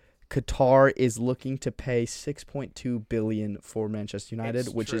 17th, Qatar is looking to pay $6.2 billion for Manchester United, It's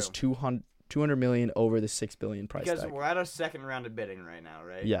which is true. 200 million over the $6 billion price Because tag. we're at our second round of bidding right now,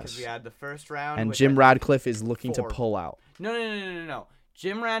 right? Yes. Because we had the first round. And which Jim I- Radcliffe is looking to 4. pull out. No.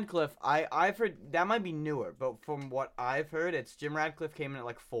 Jim Radcliffe, I've heard that might be newer, but from what I've heard, it's Jim Radcliffe came in at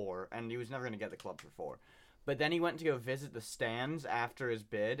like 4, and he was never gonna get the club for 4. But then he went to go visit the stands after his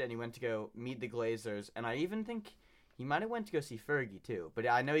bid, and he went to go meet the Glazers, and I even think he might have went to go see Fergie too. But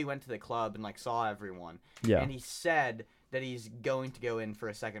I know he went to the club and like saw everyone, Yeah. and he said that he's going to go in for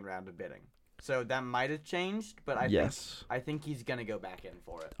a second round of bidding. So that might have changed, but I think he's gonna go back in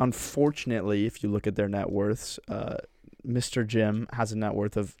for it. Unfortunately, if you look at their net worths, Mr. Jim has a net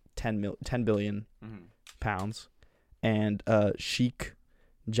worth of 10 billion Mm-hmm. pounds, and Sheikh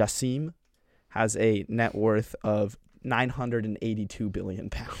Jassim has a net worth of 982 billion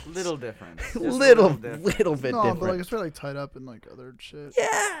pounds. Little different. Just little different. bit no, different. but like it's probably like tied up in like other shit.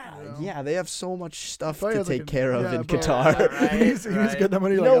 Yeah, they have so much stuff Probably to has, like, take care of in bro, Qatar. Yeah, right, he needs to get that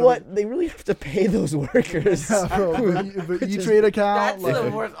money. You like, know out of what? They really have to pay those workers. Yeah, bro. But Which is- E-Trade account. That's Like,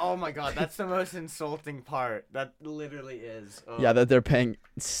 the worst. Oh my god, that's the most insulting part. That literally is. Oh. Yeah, that they're paying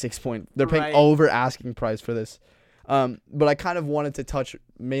they're paying Right. over asking price for this. But I kind of wanted to touch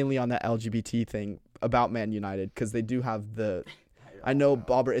mainly on that LGBT thing about Man United because they do have the I know,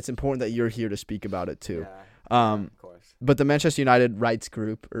 Bobber, it's important that you're here to speak about it too. Yeah, of course. But the Manchester United rights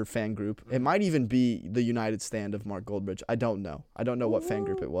group or fan group, it might even be the United stand of Mark Goldbridge. I don't know. I don't know what fan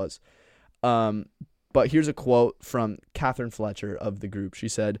group it was. But here's a quote from Catherine Fletcher of the group. She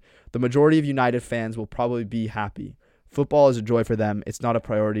said, "The majority of United fans will probably be happy. Football is a joy for them. It's not a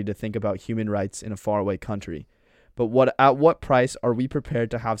priority to think about human rights in a faraway country. But at what price are we prepared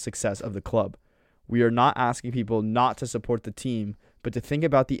to have success of the club? We are not asking people not to support the team, but to think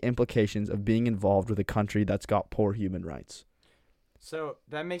about the implications of being involved with a country that's got poor human rights." So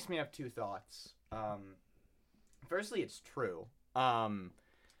that makes me have two thoughts. Firstly, it's true.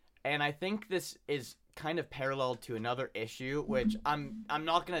 And I think this is kind of parallel to another issue, which I'm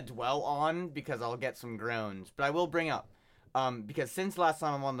not going to dwell on because I'll get some groans, but I will bring up. Because since last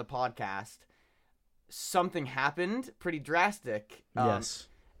time I'm on the podcast, something happened pretty drastic. Yes.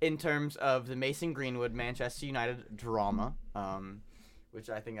 In terms of the Mason Greenwood Manchester United drama, which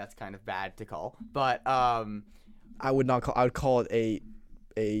I think that's kind of bad to call, but I would call it a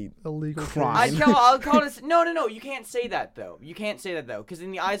illegal crime. I'll call it no. You can't say that though. Because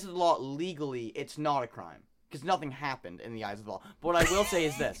in the eyes of the law, legally, it's not a crime. Because nothing happened in the eyes of the law. But what I will say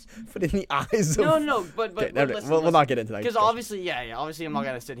is this. But in the eyes of... No, but okay, listen, we'll not get into that. Because obviously, obviously I'm not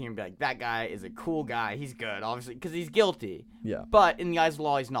going to sit here and be like, that guy is a cool guy. He's good, obviously, because he's guilty. Yeah. But in the eyes of the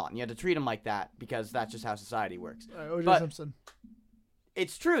law, he's not. And you have to treat him like that because that's just how society works. O.J. Simpson.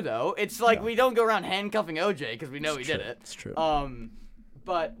 It's true, though. It's like we don't go around handcuffing O.J. because we know he did it. It's true.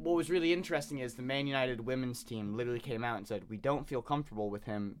 But what was really interesting is the Man United women's team literally came out and said, we don't feel comfortable with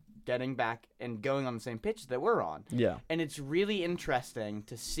him getting back and going on the same pitch that we're on. Yeah. And it's really interesting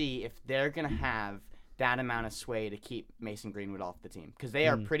to see if they're going to have that amount of sway to keep Mason Greenwood off the team. Because they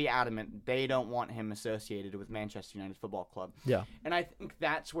are pretty adamant they don't want him associated with Manchester United Football Club. Yeah. And I think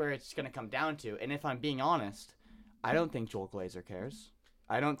that's where it's going to come down to. And if I'm being honest, I don't think Joel Glazer cares.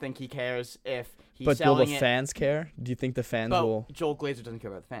 I don't think he cares if he's selling it. But will the fans care? Do you think the fans will? Joel Glazer doesn't care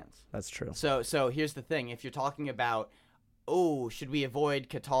about the fans. That's true. So here's the thing. If you're talking about, should we avoid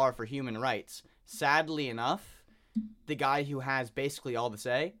Qatar for human rights? Sadly enough, the guy who has basically all the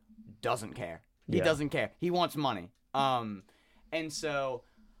say doesn't care. He doesn't care. He wants money. And so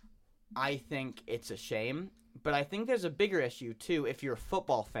I think it's a shame. But I think there's a bigger issue, too, if you're a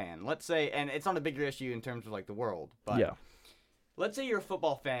football fan. Let's say, and it's not a bigger issue in terms of, like, the world. But let's say you're a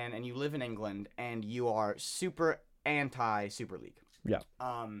football fan and you live in England and you are super anti-Super League. Yeah.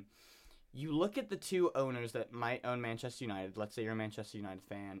 You look at the two owners that might own Manchester United. Let's say you're a Manchester United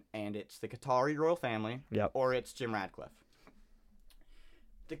fan, and it's the Qatari royal family, or it's Jim Radcliffe.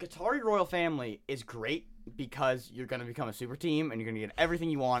 The Qatari royal family is great because you're going to become a super team, and you're going to get everything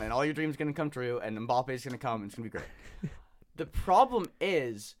you want, and all your dreams are going to come true, and Mbappe's going to come, and it's going to be great. The problem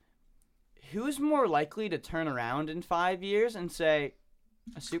is, who's more likely to turn around in 5 years and say,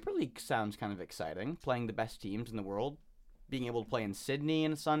 a Super League sounds kind of exciting, playing the best teams in the world, being able to play in Sydney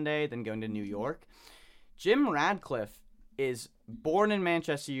on a Sunday, then going to New York. Jim Radcliffe is born in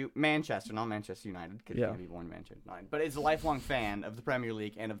Manchester, not Manchester United, because he can't be born in Manchester United, but is a lifelong fan of the Premier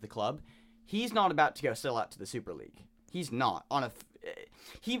League and of the club. He's not about to go sell out to the Super League. He's not.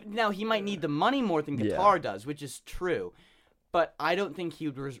 He might need the money more than Qatar does, which is true. But I don't think he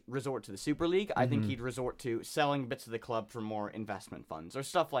would resort to the Super League. I think he'd resort to selling bits of the club for more investment funds or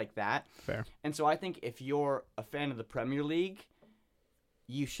stuff like that. Fair. And so I think if you're a fan of the Premier League,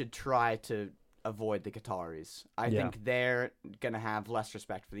 you should try to avoid the Qataris. I think they're going to have less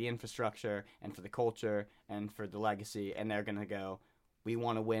respect for the infrastructure and for the culture and for the legacy. And they're going to go, we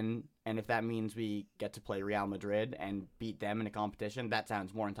want to win. And if that means we get to play Real Madrid and beat them in a competition, that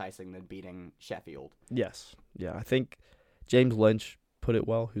sounds more enticing than beating Sheffield. Yes. Yeah, I think James Lynch put it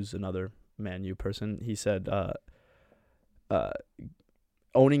well, who's another Man U person. He said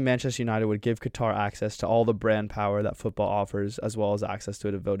owning Manchester United would give Qatar access to all the brand power that football offers, as well as access to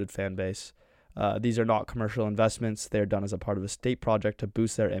a devoted fan base. These are not commercial investments. They're done as a part of a state project to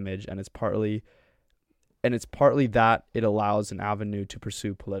boost their image, and it's partly that it allows an avenue to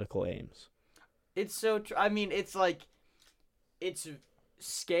pursue political aims. It's so true. I mean, it's like, it's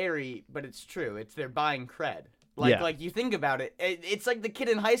scary, but it's true. They're buying cred. Like you think about it, it's like the kid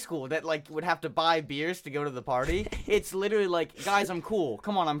in high school that like would have to buy beers to go to the party. It's literally like, guys, I'm cool.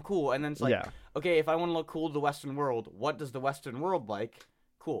 Come on, I'm cool. And then it's like, okay, if I want to look cool to the Western world, what does the Western world like?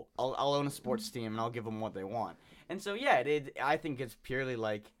 Cool. I'll own a sports team and I'll give them what they want. And so I think it's purely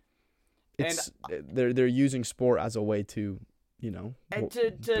like, they're using sport as a way to, to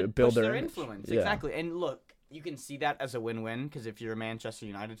build push their their image. influence. Exactly. And look, you can see that as a win-win, because if you're a Manchester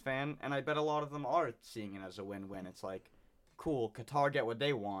United fan, and I bet a lot of them are seeing it as a win-win, it's like, cool, Qatar get what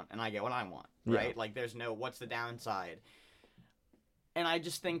they want, and I get what I want, right? Like, there's no, what's the downside? And I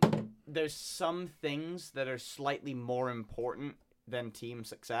just think there's some things that are slightly more important than team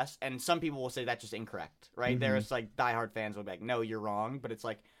success. And some people will say that's just incorrect, right? Mhm. There's like diehard fans will be like, no, you're wrong. But it's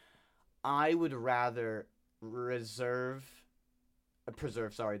like, I would rather preserve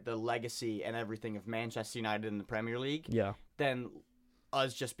the legacy and everything of Manchester United in the Premier League Yeah. than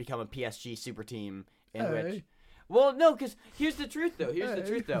us just become a PSG super team in Hey. which. Well, no, because here's the truth,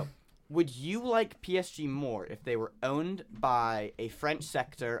 though. Would you like PSG more if they were owned by a French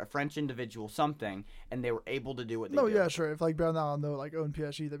sector, a French individual, something, and they were able to do what they do? No, yeah, sure. If like Bernal though like owned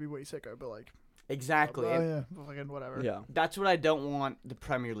PSG, that'd be way sicker. But like, Exactly. And yeah, fucking whatever. Yeah. that's what I don't want the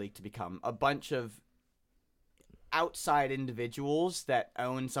Premier League to become. A bunch of outside individuals that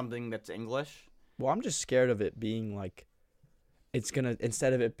own something that's English. Well, I'm just scared of it being like, it's gonna,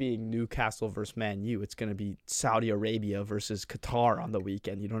 instead of it being Newcastle versus Man U, it's gonna be Saudi Arabia versus Qatar on the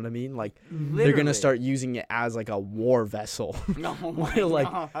weekend. You know what I mean? Like they're Literally. gonna start using it as like a war vessel. No, Where,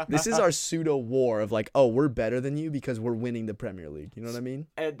 like this is our pseudo war of like, oh, we're better than you because we're winning the Premier League. You know what I mean?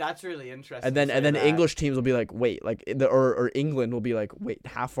 That's really interesting. And then to say that. English teams will be like, wait, like or England will be like, wait,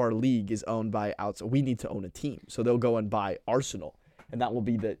 half our league is owned by outside. We need to own a team, so they'll go and buy Arsenal. And that will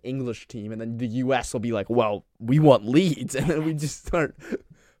be the English team. And then the U.S. will be like, well, we want Leeds. And then we just start.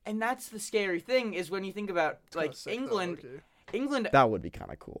 And that's the scary thing is when you think about, like, Sick, though, England. okay. England. That would be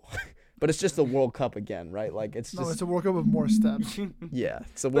kind of cool. But it's just the World Cup again, right? Like, it's No, just. it's a World Cup with more steps. Yeah.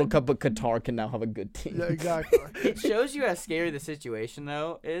 It's a World Cup, but Qatar can now have a good team. Yeah, exactly. It shows you how scary the situation,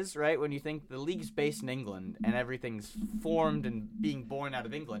 though, is, right? When you think the league's based in England and everything's formed and being born out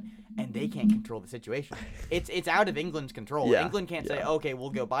of England, and they can't control the situation. It's out of England's control. Yeah, England can't say, yeah. okay,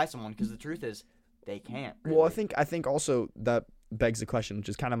 we'll go buy someone, because the truth is, they can't. Well, really. I think also that begs the question, which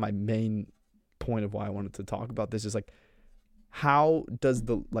is kind of my main point of why I wanted to talk about this, is like, how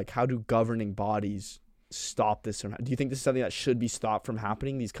do governing bodies stop this from? Do you think this is something that should be stopped from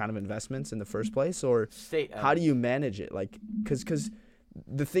happening, these kind of investments in the first place, or how do you manage it? Like, because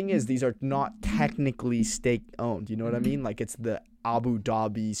the thing is, these are not technically state owned. You know what I mean? Like, it's the Abu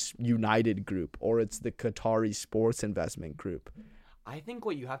Dhabi United Group, or it's the Qatari Sports Investment Group. I think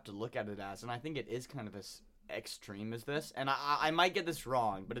what you have to look at it as, and I think it is kind of as extreme as this, and I might get this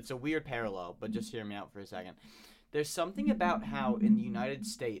wrong, but it's a weird parallel, but just hear me out for a second. There's something about how in the United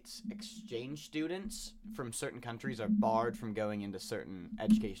States, exchange students from certain countries are barred from going into certain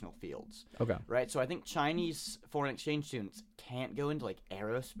educational fields. Okay. Right? So I think Chinese foreign exchange students can't go into like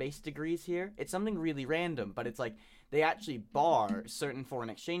aerospace degrees here. It's something really random, but it's like they actually bar certain foreign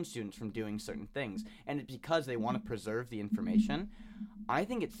exchange students from doing certain things. And it's because they want to preserve the information. I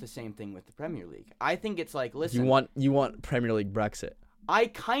think it's the same thing with the Premier League. I think it's like, listen. You want Premier League Brexit.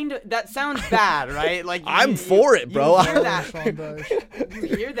 That sounds bad, right? Like I'm for it, bro. You hear that,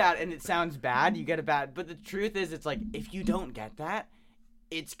 you hear that and it sounds bad, you get it bad. But the truth is, it's like, if you don't get that,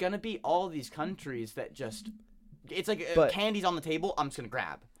 it's going to be all these countries that just, it's like candy's on the table, I'm just going to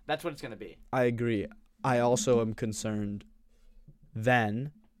grab. That's what it's going to be. I agree. I also am concerned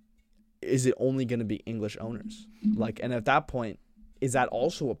then, is it only going to be English owners? Like, and at that point, is that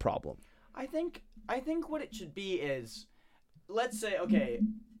also a problem? I think what it should be is, let's say, okay,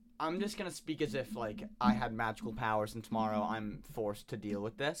 I'm just going to speak as if, like, I had magical powers and tomorrow I'm forced to deal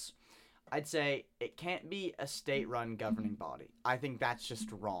with this. I'd say it can't be a state-run governing body. I think that's just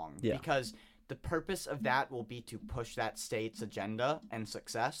wrong. Yeah. Because the purpose of that will be to push that state's agenda and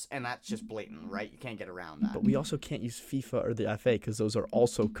success, and that's just blatant, right? You can't get around that. But we also can't use FIFA or the FA because those are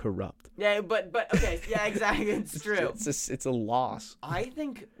also corrupt. Yeah, but okay, yeah, exactly, it's true. It's a loss. I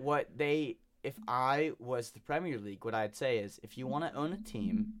think if I was the Premier League, what I'd say is, if you want to own a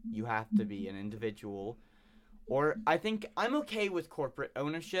team, you have to be an individual. Or I think I'm okay with corporate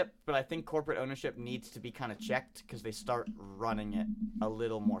ownership, but I think corporate ownership needs to be kind of checked because they start running it a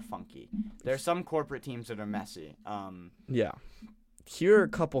little more funky. There are some corporate teams that are messy. Yeah. Here are a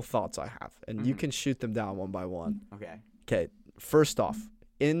couple thoughts I have, and you can shoot them down one by one. Okay. First off,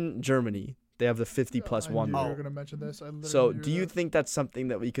 in Germany, they have the 50+1 I knew rule. you were gonna mention this. So, do you think that's something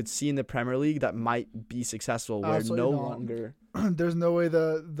that we could see in the Premier League that might be successful, where Absolutely no not. longer? There's no way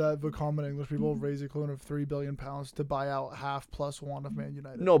that the common English people raise the equivalent of £3 billion to buy out half plus one of Man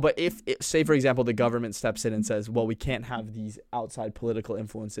United? No, but if say for example the government steps in and says, well, we can't have these outside political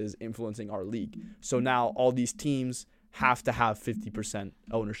influences influencing our league, so now all these teams have to have 50%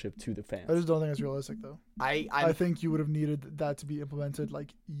 ownership to the fans. I just don't think it's realistic, though. I think you would have needed that to be implemented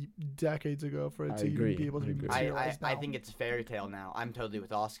like decades ago for it I to agree. even be able to I be agree. materialized I now. think it's a fairy tale now. I'm totally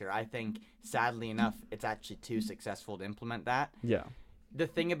with Oscar. I think, sadly enough, it's actually too successful to implement that. Yeah. The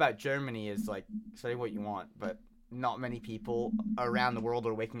thing about Germany is, like, say what you want, but not many people around the world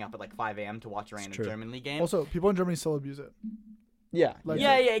are waking up at like 5 a.m. to watch a random true. German league game. Also, people in Germany still abuse it. Yeah. Like,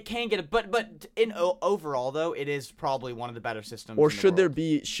 yeah, it can get it, but overall though, it is probably one of the better systems. Or in the should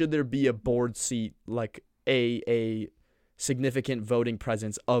there world. be a board seat, like a significant voting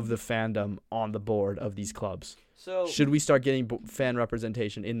presence of the fandom on the board of these clubs? So Should we start getting fan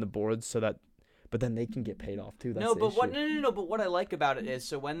representation in the boards so that, but then they can get paid off too? That's no, the but issue. but what I like about it is,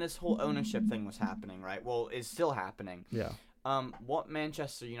 so when this whole ownership thing was happening, right? Well, is still happening. Yeah. What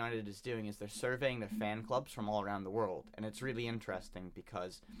Manchester United is doing is they're surveying their fan clubs from all around the world, and it's really interesting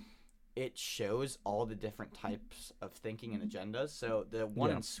because it shows all the different types of thinking and agendas. So the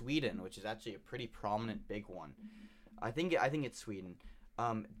one in Sweden, which is actually a pretty prominent big one, I think it's Sweden.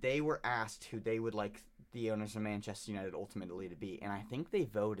 They were asked who they would like the owners of Manchester United ultimately to be, and I think they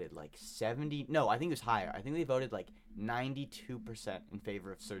voted like 70. No, I think it was higher. I think they voted like 92% in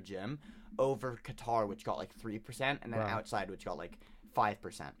favor of Sir Jim over Qatar, which got like 3%, and then outside, which got like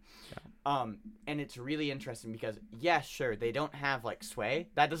 5%. Yeah. And it's really interesting because sure, they don't have like sway.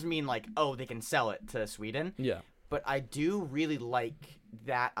 That doesn't mean like, oh, they can sell it to Sweden. Yeah. But I do really like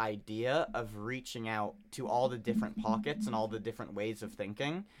that idea of reaching out to all the different pockets and all the different ways of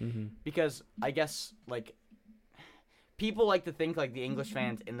thinking. Mm-hmm. Because I guess, like, people like to think, like, the English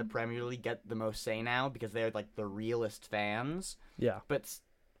fans in the Premier League get the most say now because they're, like, the realest fans. Yeah. But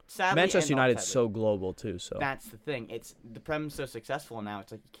sadly, Manchester United's so global, too, so. That's the thing. The Prem's so successful now,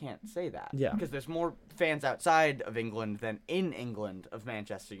 it's like, you can't say that. Yeah. Because there's more fans outside of England than in England of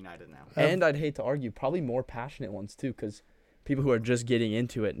Manchester United now. And I'd hate to argue, probably more passionate ones, too, because people who are just getting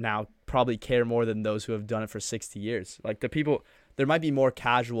into it now probably care more than those who have done it for 60 years. Like, there might be more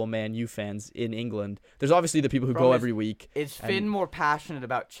casual Man U fans in England. There's obviously the people who go every week. Is Finn more passionate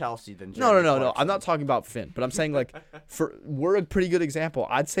about Chelsea than No. Jeremy Clarkson? I'm not talking about Finn, but I'm saying, like, we're a pretty good example.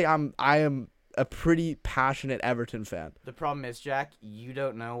 I'd say I am a pretty passionate Everton fan. The problem is, Jack, you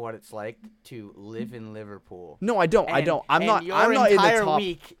don't know what it's like to live in Liverpool. No, I don't. I'm not your in the entire top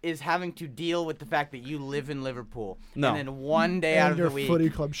week is having to deal with the fact that you live in Liverpool. No. And then one day and out of your the week, footy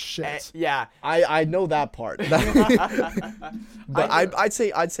club shit. yeah. I know that part. But I'd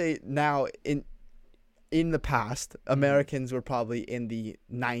say now in the past, Americans were probably in the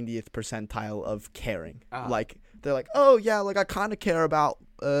 90th percentile of caring. Like, they're like, oh yeah, like I kind of care about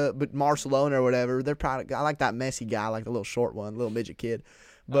but Barcelona or whatever. They're proud. I like that Messi guy, like the little short one, little midget kid.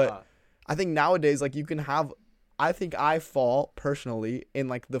 But I think nowadays, like, you can have. I think I fall personally in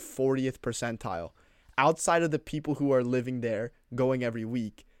like the 40th percentile. Outside of the people who are living there, going every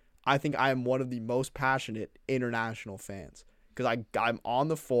week, I think I am one of the most passionate international fans. Because I'm on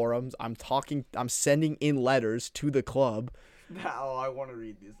the forums, I'm sending in letters to the club. Oh, I want to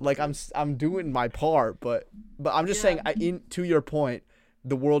read these. Like, I'm doing my part, but I'm just saying, to your point,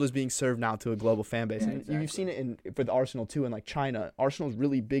 the world is being served now to a global fan base. And exactly. you've seen it with Arsenal too, and like China. Arsenal's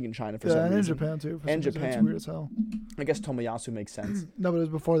really big in China for some reason. And in Japan too. And Japan. It's weird as hell. I guess Tomiyasu makes sense. No, but it was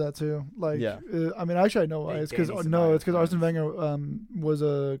before that too. Like, I mean, actually, I know why. Hey, It's because Arsene Wenger was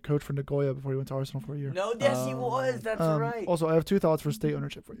a coach for Nagoya before he went to Arsenal for a year. No, yes, he was. That's right. Also, I have two thoughts for state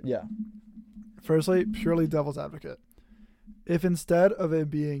ownership for you. Yeah. Firstly, purely devil's advocate. If instead of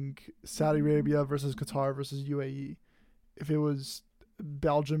it being Saudi Arabia versus Qatar versus UAE, if it was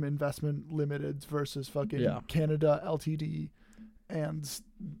Belgium Investment Limited versus fucking Canada Ltd and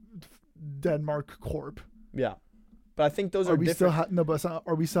Denmark Corp. Yeah. But I think those are different.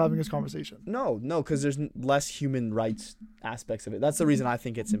 Are we still having this conversation? No, because there's less human rights aspects of it. That's the reason I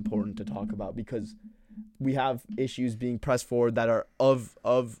think it's important to talk about, because we have issues being pressed forward that are of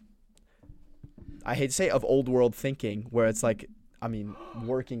I hate to say of old world thinking, where it's like, I mean,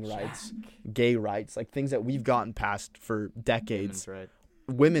 working rights, gay rights, like things that we've gotten past for decades.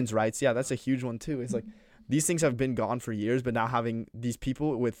 Women's rights, yeah, that's a huge one too. It's like these things have been gone for years, but now having these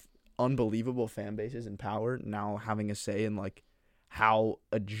people with unbelievable fan bases and power now having a say in like how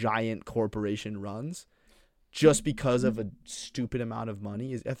a giant corporation runs just because of a stupid amount of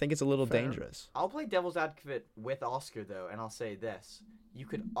money I think it's a little dangerous. I'll play devil's advocate with Oscar though, and I'll say this. You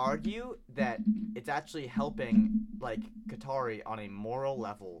could argue that it's actually helping like Qatari on a moral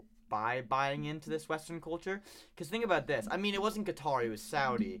level by buying into this Western culture. Because think about this. I mean, it wasn't Qatar, it was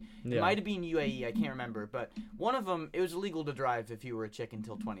Saudi. It might have been UAE, I can't remember. But one of them, it was illegal to drive if you were a chick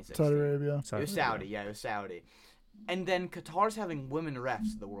until 2016. Saudi Arabia. It was Saudi, it was Saudi. And then Qatar's having women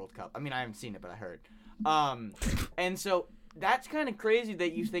refs at the World Cup. I mean, I haven't seen it, but I heard. And so that's kind of crazy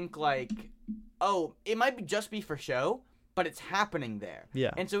that you think like, oh, it might just be for show, but it's happening there.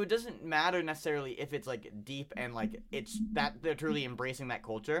 Yeah. And so it doesn't matter necessarily if it's like deep and like it's that they're truly embracing that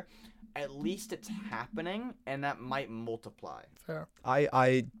culture. At least it's happening, and that might multiply. Fair.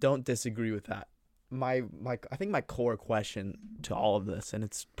 I don't disagree with that. I think my core question to all of this, and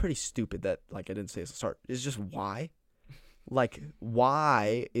it's pretty stupid that like I didn't say at the start, is just why. Like,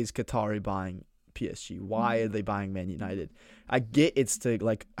 why is Qatari buying PSG? Why are they buying Man United? I get it's to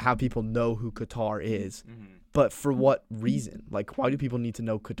like have people know who Qatar is, but for what reason? Like, why do people need to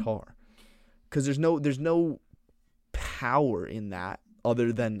know Qatar? Because there's no power in that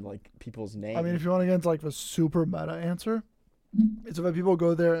other than like people's names. I mean, if you want to get into like the super meta answer, it's if people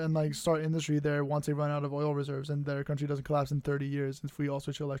go there and like start industry there once they run out of oil reserves and their country doesn't collapse in 30 years if we all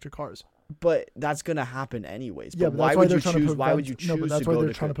switch to electric cars. But that's gonna happen anyways. Yeah, but but why that's would why you they're trying choose? to Why would prevent. you choose? No, but that's to why go they're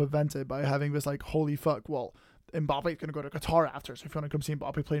to trying to prevent it by having this like, holy fuck, well, Mbappe's gonna go to Qatar after, so if you want to come see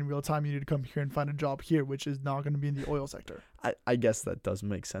Mbappe play in real time, you need to come here and find a job here, which is not going to be in the oil sector. I guess that does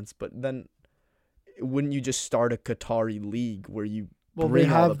make sense, but then wouldn't you just start a Qatari league where you bring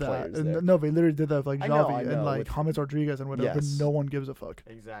they all have the that. players And there? no, they literally did that with like I know, Xavi and like with- James Rodriguez and whatever, Yes. but no one gives a fuck.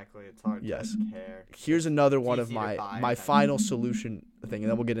 Exactly. It's hard Yes. to care. Here's another It's one of easy to buy my type final solution thing, and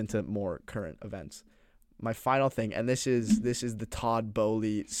then we'll get into more current events. My final thing, and this is the Todd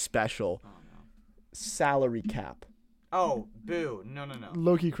Bowley special Oh no. salary cap. Oh, boo. No.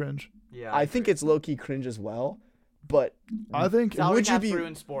 Low-key cringe. Yeah. I think agree. it's low-key cringe as well, but I think Salary would you cap's be-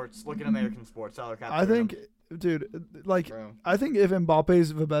 ruined sports. Look at American sports. Salary cap's I ruined think, dude, like, them. I think if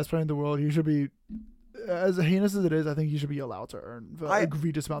Mbappe's the best player in the world, he should be, as heinous as it is, I think he should be allowed to earn the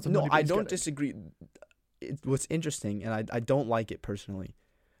egregious amounts of no, money. I he's don't getting. disagree. What's interesting, and I don't like it personally,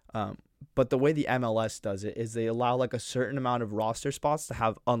 but the way the MLS does it is they allow like a certain amount of roster spots to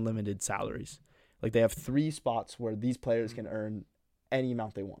have unlimited salaries. Like they have 3 spots where these players can earn any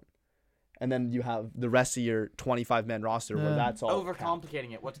amount they want. And then you have the rest of your 25-man roster where Yeah. that's all capped.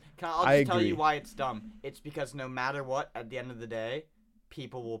 Overcomplicating it. I'll I just tell agree. you why it's dumb. It's because no matter what, at the end of the day,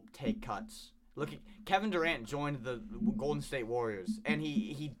 people will take cuts. Look, Kevin Durant joined the Golden State Warriors, and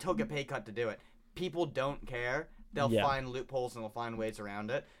he took a pay cut to do it. People don't care. They'll Yeah. find loopholes and they'll find ways around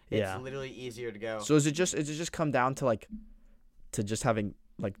it. It's Yeah. literally easier to go. So is it just come down to like to just having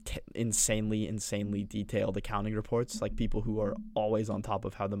like insanely detailed accounting reports, like people who are always on top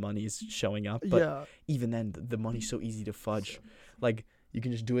of how the money is showing up? But Yeah. even then, the money's so easy to fudge. Like you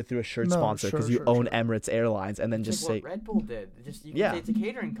can just do it through a shirt No, sponsor because sure, you sure, own sure. Emirates Airlines, and then It's just like say what Red Bull did. Just you can Yeah. say it's a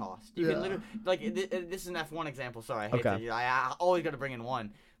catering cost. You Yeah. can literally like this is an F1 example. Sorry, I hate Okay. to. I always got to bring in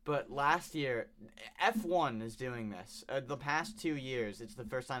one. But last year, F1 is doing this. The past 2 years, it's the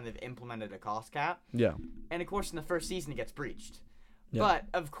first time they've implemented a cost cap. yeah. And of course, in the first season, it gets breached. Yeah. But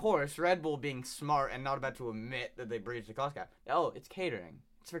of course, Red Bull being smart and not about to admit that they breached the cost cap. Oh, it's catering.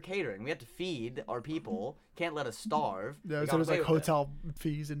 It's for catering. We have to feed our people. Can't let us starve. Yeah, We so gotta there's like pay with it. hotel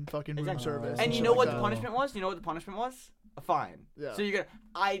fees and fucking room Exactly. service. And you shit know like what that. the punishment was? You know what the punishment was? A fine. Yeah. So you're gonna.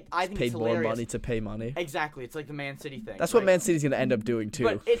 I think Paid it's more hilarious. money to pay money. Exactly. It's like the Man City thing. That's what right? Man City's gonna end up doing too.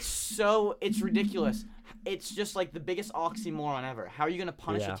 But it's ridiculous. It's just like the biggest oxymoron ever. How are you gonna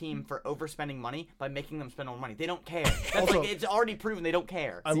punish Yeah. a team for overspending money by making them spend more money? They don't care. That's Also- like it's already proven they don't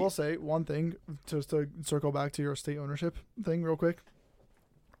care. I will say one thing just to circle back to your state ownership thing real quick.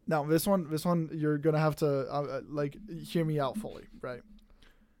 Now this one you're gonna have to like hear me out fully, right?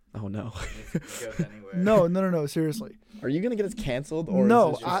 Oh no. It goes anywhere. No, seriously. Are you gonna get us canceled or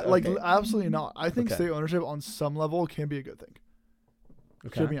No, is this just, like okay. absolutely not. I think Okay. state ownership on some level can be a good thing.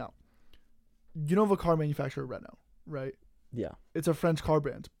 Okay. Hear me out. You know the car manufacturer Renault, right? Yeah. It's a French car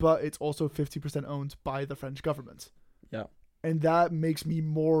brand, but it's also 50% owned by the French government. Yeah. And that makes me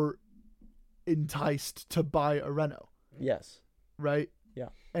more enticed to buy a Renault, Yes. right? Yeah.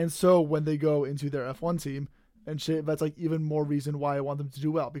 And so when they go into their F1 team and shit, that's like even more reason why I want them to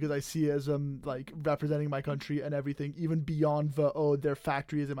do well, because I see it as like representing my country and everything, even beyond their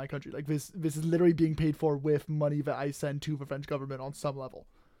factory is in my country. Like this is literally being paid for with money that I send to the French government on some level.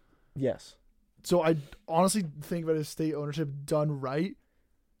 Yes. So I honestly think that a state ownership done right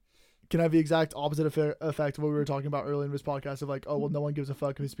can have the exact opposite effect of what we were talking about earlier in this podcast of like, oh, well, no one gives a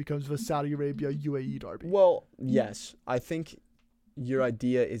fuck if this becomes the Saudi Arabia UAE derby. Well, yes. I think your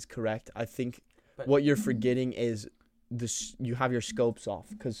idea is correct. I think But- what you're forgetting is you have your scopes off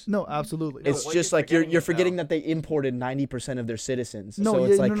because No, absolutely. No, it's what just you're like you're forgetting forgetting is, that they imported 90% of their citizens. No, so yeah,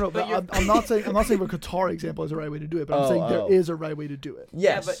 it's like no. But But you're- I'm not saying the Qatar example is the right way to do it, but I'm saying there is a right way to do it.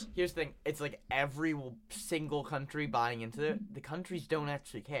 yes. Yeah, but here's the thing. It's like every single country buying into it. The countries don't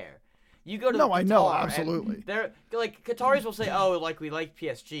actually care. You go to No, I know, Qatar, and absolutely. They're like Qataris will say, "Oh, like we like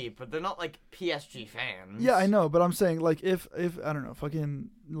PSG," but they're not like PSG fans. Yeah, I know, but I'm saying like if I don't know, fucking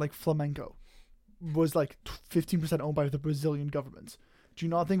like flamenco was like 15% owned by the Brazilian government. Do you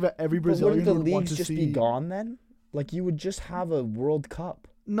not think that every But Brazilian wouldn't the would want leagues to just see? be gone then? Like you would just have a World Cup.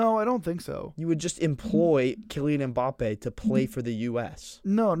 No, I don't think so. You would just employ Kylian Mbappe to play for the U.S.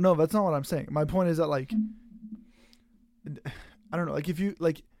 No, that's not what I'm saying. My point is that like I don't know, like if you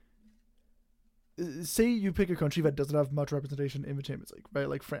like say you pick a country that doesn't have much representation in the Champions League, right?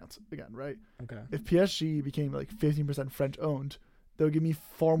 Like France again, right? Okay. If PSG became like 15% French owned, that would give me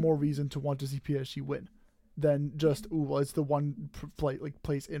far more reason to want to see PSG win than just well, it's the one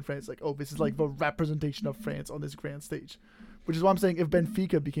place in France. Like, oh, this is like the representation of France on this grand stage, which is why I'm saying if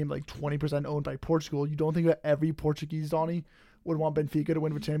Benfica became like 20% owned by Portugal, you don't think that every Portuguese Donny would want Benfica to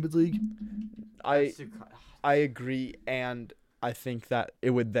win the Champions League? I agree, and I think that it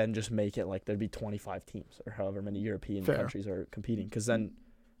would then just make it like there'd be 25 teams or however many European countries are competing, because then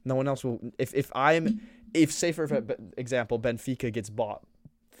no one else will. If say for example Benfica gets bought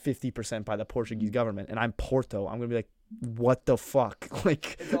 50% by the Portuguese government and I'm Porto, I'm gonna be like, what the fuck?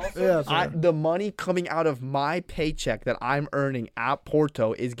 Like, the money coming out of my paycheck that I'm earning at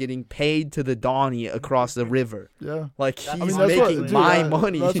Porto is getting paid to the Donny across the river. Yeah, like he's making my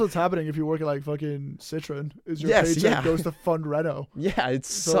money. That's what's happening if you work at like fucking Citron. Is your paycheck goes to fund Reno? Yeah, it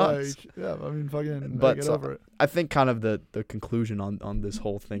sucks. Like, yeah, I mean, fucking. But get over it. I think kind of the conclusion on this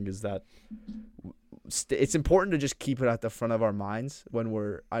whole thing is that it's important to just keep it at the front of our minds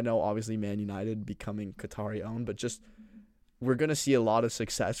when I know obviously Man United becoming Qatari owned, but just we're going to see a lot of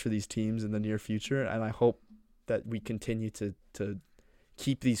success for these teams in the near future. And I hope that we continue to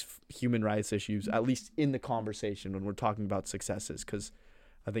keep these human rights issues at least in the conversation when we're talking about successes. Cause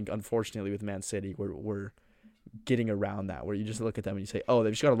I think unfortunately with Man City, we're getting around that, where you just look at them and you say, oh,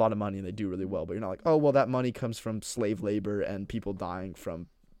 they've just got a lot of money and they do really well. But you're not like, oh, well, that money comes from slave labor and people dying from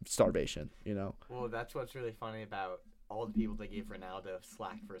starvation, you know? Well, that's what's really funny about all the people that gave Ronaldo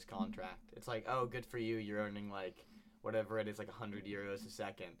slack for his contract. It's like, oh, good for you. You're earning like whatever it is, like 100 euros a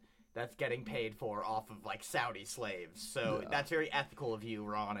second. That's getting paid for off of like Saudi slaves. So that's very ethical of you,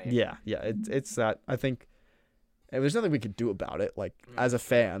 Ronnie. Yeah. It's that. I think there's nothing we could do about it. Like as a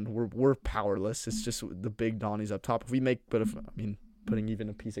fan, we're powerless. It's just the big Donnies up top. If we make, putting even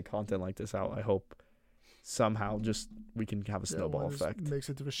a piece of content like this out, I hope somehow just we can have a snowball effect. Makes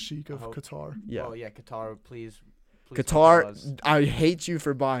it to the chic of Qatar. Yeah. Oh yeah, Qatar, please. Qatar, I hate you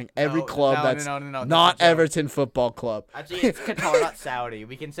for buying every club that's not Everton Football Club. Actually, it's Qatar, not Saudi.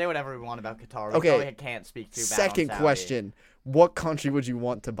 We can say whatever we want about Qatar. We probably can't speak too bad Second on Saudi. question. What country would you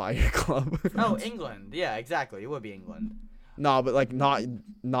want to buy your club? Oh, England. Yeah, exactly. It would be England. No, but like not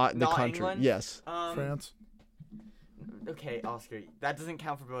the country. England? Yes. France. Okay, Oscar, that doesn't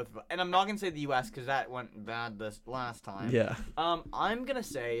count for both of us. And I'm not gonna say the U.S. because that went bad this last time. Yeah. I'm gonna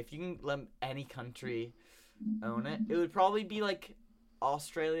say if you can let any country own it, it would probably be like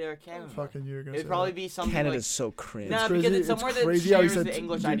Australia or Canada. Fucking you're gonna. It'd probably be something. Canada's like, so cringe. No, because it's somewhere that shares the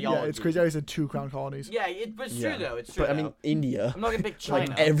English ideology. Yeah, it's crazy how you said 2 crown colonies. Yeah, but it's true though. It's true. But I mean, India. I'm not gonna pick China.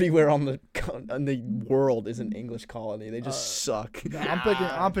 Like everywhere on the world is an English colony. They just suck.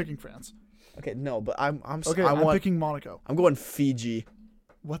 I'm picking France. Okay, no, but I'm picking Monaco. I'm going Fiji.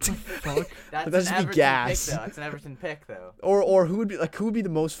 What the fuck? That's an Everton pick, though. That's an Everton pick, though. Or who would be the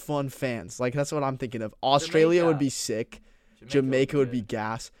most fun fans? Like that's what I'm thinking of. Australia would be sick. Jamaica would be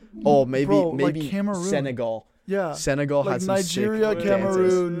gas. Oh, maybe like Cameroon. Senegal. Yeah. Senegal like has some Nigeria, sick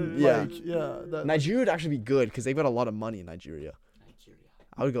Cameroon. dances. Nigeria would actually be good because they've got a lot of money in Nigeria.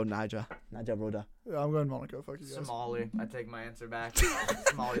 I would go Niger Roda. Yeah, I'm going Monaco. Fuck you guys. Somali. I take my answer back.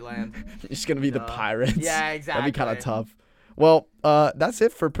 Somaliland. You're just gonna be the Pirates. Yeah, exactly. That'd be kind of tough. Well, that's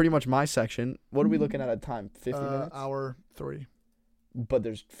it for pretty much my section. What are we looking at time? 50 minutes? Hour 3. But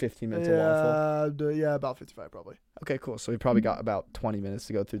there's 15 minutes of waffle? Yeah, about 55 probably. Okay, cool. So we probably got about 20 minutes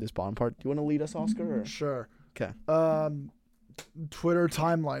to go through this bottom part. Do you want to lead us, Oscar? Or? Sure. Okay. Twitter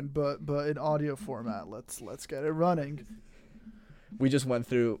timeline, but in audio format. Let's get it running. We just went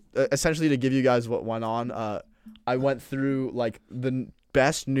through, essentially to give you guys what went on, I went through like the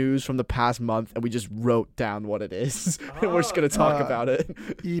best news from the past month and we just wrote down what it is. And we're just going to talk about it.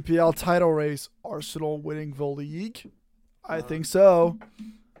 EPL title race, Arsenal winning the league. I think so.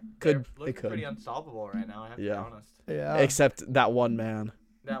 Could pretty unstoppable right now, I have to be honest. Yeah. Except that one man.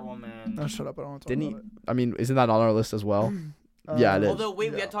 Oh, shut up, I don't want to talk Didn't about it. I mean, isn't that on our list as well? Yeah, it is. Although, we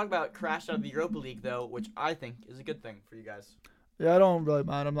had to talk about crash out of the Europa League, though, which I think is a good thing for you guys. Yeah, I don't really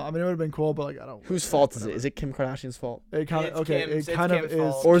mind. it would have been cool, but like I don't. Whose fault is it? Is it Kim Kardashian's fault? It kind of is.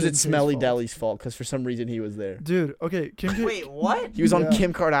 Fault. Or is it Smelly Deli's fault? Because for some reason he was there. Dude, okay, Wait, what? He was on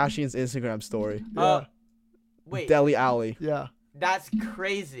Kim Kardashian's Instagram story. Wait. Deli Alley. Yeah. That's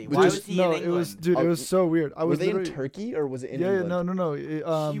crazy. Why was he in England? It was so weird. Were they in Turkey or was it in England? No.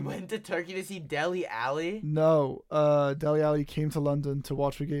 He went to Turkey to see Deli Alley? No. Deli Alley came to London to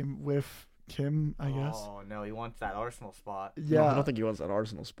watch the game with Kim, I guess. Oh, no, he wants that Arsenal spot. Yeah. No, I don't think he wants that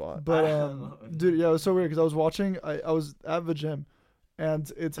Arsenal spot. But, dude, yeah, it was so weird because I was watching, I was at the gym,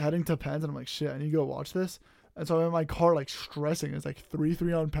 and it's heading to Pens, and I'm like, shit, I need to go watch this. And so I'm in my car, like, stressing. It's like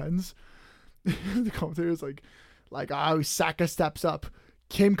 3-3 on Pens. the commentator's like, Saka steps up.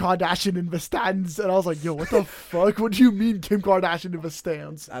 Kim Kardashian in the stands, and I was like, yo, what the fuck? What do you mean Kim Kardashian in the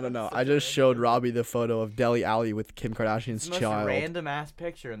stands? I don't know. I just showed Robbie the photo of Dele Alli with Kim Kardashian's It's the child. most random ass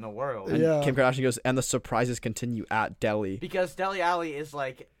picture in the world. And Yeah. Kim Kardashian goes, and the surprises continue at Delhi. Because Dele Alli is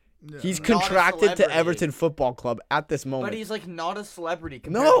like, Yeah. He's Not a contracted to celebrity. Everton Football Club at this moment. but he's like not a celebrity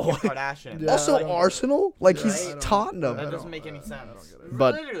compared No. to Kim Kardashian. Yeah, I Also, don't- Arsenal? Like, Yeah, he's I don't- Tottenham. That I doesn't don't- make any I sense. don't get it.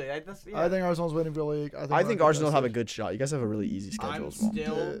 But- Literally, that's, yeah. I think Arsenal's winning the league. I think Arsenal have a good. good shot. You guys have a really easy schedule as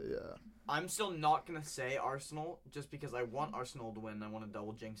well. I'm still not gonna say Arsenal just because I want Arsenal to win. I want to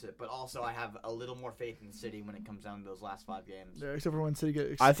double jinx it, but also I have a little more faith in City when it comes down to those last 5 games. Yeah, except for when City get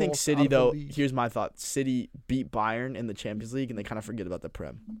expulsed I think City, out of the though, league. here's my thought. City beat Bayern in the Champions League, and they kind of forget about the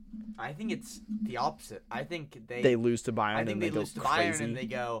Prem. I think it's the opposite. I think They lose to Bayern, I think and they they go lose to crazy. Bayern and they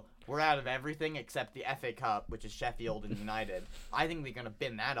go, we're out of everything except the FA Cup, which is Sheffield and United. I think they're gonna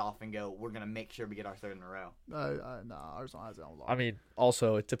bin that off and go, we're gonna make sure we get our 3rd in a row. Nah, Arsenal has it on lock. I mean,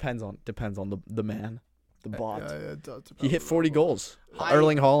 also, it depends on the man, the bot. Yeah, it does depend He hit on 40 the- goals. I-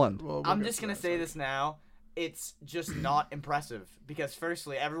 Erling Haaland. Well, we'll I'm get just to gonna that say in a this now. It's just not impressive because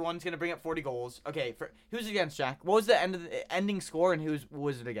firstly, everyone's gonna bring up 40 goals. Okay, who's it against, Jack? What was the ending score and who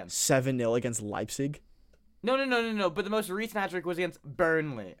was it against? 7-0 against Leipzig. No. But the most recent hat trick was against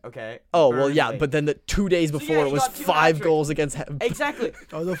Burnley. Okay. Oh, well, yeah, Burnley. but then the 2 days So, before yeah, it he was got 2 5 hat-tricks. goals against. Exactly.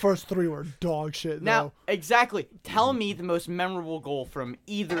 Oh, the first 3 were dog shit. Now, though. exactly. Tell me the most memorable goal from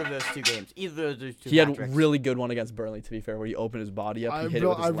either of those 2 games. Either of those 2 He had hat-tricks. a really good one against Burnley, to be fair, where he opened his body up. I He hit it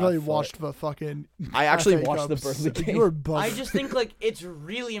with his really left foot. watched the fucking. I actually FA watched the Cups. Burnley game. You were buzzing. I just think like it's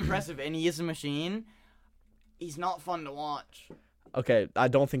really impressive, and he is a machine. He's not fun to watch. Okay, I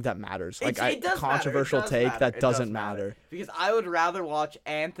don't think that matters. Like, It does controversial matter. It take, does that matter. It doesn't does matter. Because I would rather watch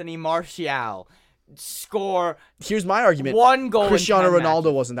Anthony Martial score Here's my argument. 1 goal. Cristiano in 10 Ronaldo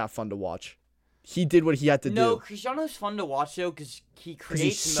matches. wasn't that fun to watch. He did what he had to No, do. Cristiano's fun to watch though, because he he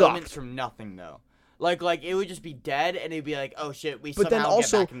creates sucked. moments from nothing though. Like it would just be dead, and it'd be like, oh shit, we But then somehow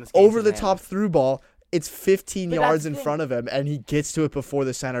also, get back in this game over the somehow. top through ball, it's 15 But yards that's in the thing. front of him, and he gets to it before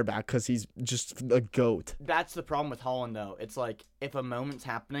the center back because he's just a goat. That's the problem with Holland, though. It's like if a moment's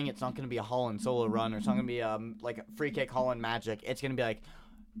happening, it's not going to be a Holland solo run, or it's not going to be like a free kick Holland magic. It's going to be like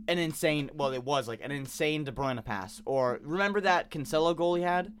an insane. Well, it was like an insane De Bruyne pass, or remember that Cancelo goal he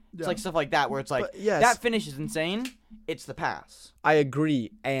had? It's Yeah. like stuff like that where it's like But, yes. that finish is insane. It's the pass. I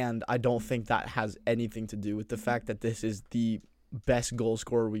agree, and I don't think that has anything to do with the fact that this is the best goal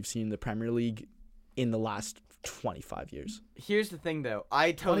scorer we've seen in the Premier League in the last 25 years. Here's the thing, though.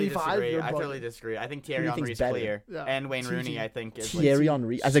 I totally 25, disagree. you're I totally bugging. disagree. I think Who do Thierry you think's Henry's better? clear, Yeah. and Wayne TG. Rooney, I think, is Like, Thierry so-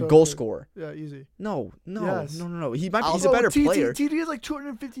 Henry as a so goal good. scorer. Yeah, easy. No. Yes. He's a Also, better TT player. TT has like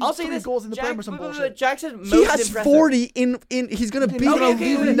 250 I'll say this. goals in the Jack, Prem or some bullshit. Jack said most He has impressive. 40 in he's going to Okay, be no, in no, a okay,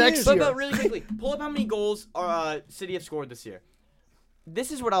 few okay, next years. year. But really quickly, pull up how many goals City have scored this year.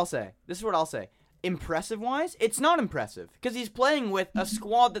 This is what I'll say. Impressive wise, it's not impressive because he's playing with a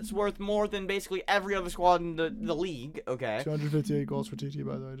squad that's worth more than basically every other squad in the league. Okay, 258 goals for TT,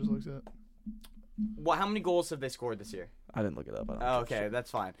 by the way. Just looks at. how many goals have they scored this year? I didn't look it up. I don't Oh, give a okay, shit. that's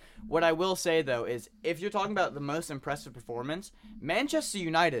fine. What I will say though is, if you're talking about the most impressive performance, Manchester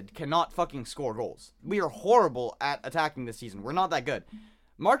United cannot fucking score goals. We are horrible at attacking this season. We're not that good.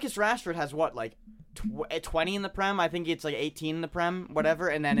 Marcus Rashford has what, like 20 in the Prem? I think it's like 18 in the Prem, whatever,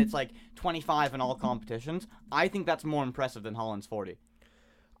 and then it's like 25 in all competitions. I think that's more impressive than Holland's 40.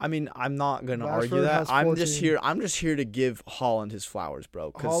 I mean, I'm not going to argue Rashford that. has I'm 14. just here to give Holland his flowers,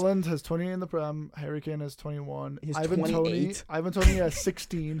 bro. 'cause Holland has 20 in the Prem. Harry Kane has 21. He's Ivan 28. Tony has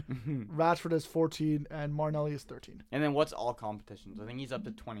 16. Rashford has 14, and Martinelli has 13. And then what's all competitions? I think he's up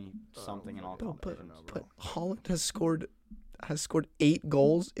to 20 something in all competitions. But Holland has scored 8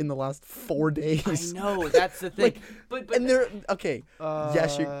 goals in the last 4 days. I know, that's the thing. but And they're okay.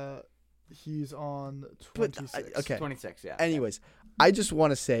 Yes, He's on But 26. okay. 26, yeah. Anyways, I just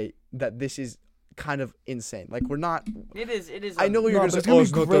want to say that this is kind of insane. Like, we're not. It is. I know what you're No, going but to it's say. gonna Oh, be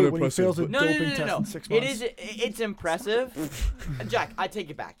it's not great that when he fails impressive. a No. doping test in 6 months. It's impressive. Jack, I take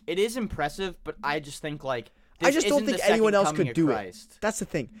it back. It is impressive, but I just think like I this just don't isn't think the second anyone else coming could of do Christ. it. That's the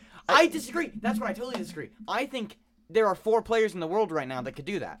thing. I disagree. That's where I totally disagree. I think there are 4 players in the world right now that could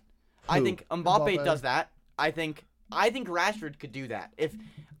do that. I Who? think Mbappe Mbappe. does that. I think Rashford could do that.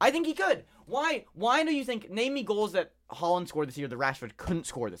 I think he could. Why do you think? Name me goals that Holland scored this year that Rashford couldn't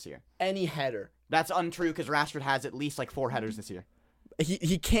score this year. Any header. That's untrue because Rashford has at least like 4 headers this year.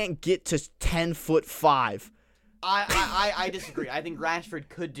 He can't get to 10'5". I disagree. I think Rashford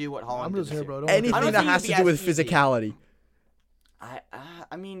could do what Holland I'm did just this here, year. bro. Don't Anything don't that think has he'd to be do as with easy. physicality.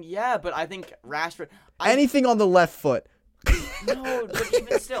 I mean, yeah, but I think Rashford. Anything on the left foot. No, but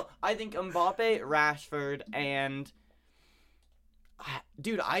even still, I think Mbappe, Rashford, and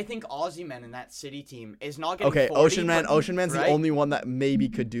dude, I think Ozyman in that City team is not getting 40, Ocean Man's right? the only one that maybe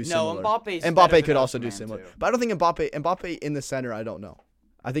could do similar. No, Mbappe's Mbappe better could than also Osimhen do similar. too. But I don't think Mbappe in the center, I don't know.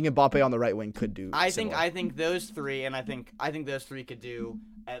 I think Mbappe on the right wing could do similar. I think those three, and I think those three could do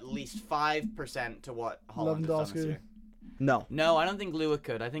at least 5% to what Holland has done this year. No, I don't think Lua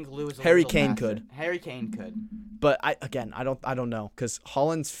could. I think Lua's a Harry little Kane faster. could. Harry Kane could. But I don't know, because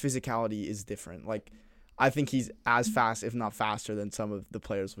Holland's physicality is different. Like, I think he's as fast, if not faster, than some of the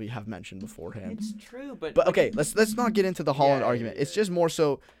players we have mentioned beforehand. It's true, but okay, let's not get into the Holland argument. It's just more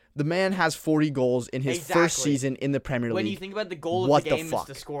so the man has 40 goals in his first season in the Premier League. When you think about the goal of the game is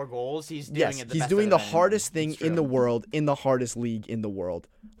to score goals, he's doing it the he's best doing out the of anyone. hardest thing in the world, in the hardest league in the world.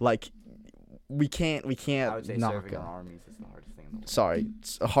 Like, we can't I would say knock serving him. our armies is the hardest thing in the world. Sorry,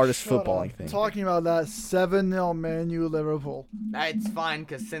 it's the hardest footballing thing. Talking about that 7-0 Man U Liverpool. It's fine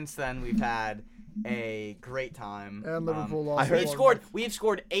because since then we've had a great time. And Liverpool lost. I heard- We've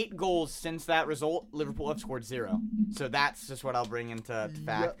scored 8 goals since that result. Liverpool have scored 0. So that's just what I'll bring into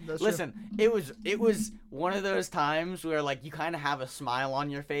fact. Yeah, that's Listen, it was one of those times where like you kind of have a smile on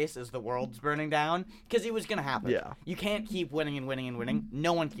your face as the world's burning down because it was gonna happen. Yeah. You can't keep winning and winning and winning.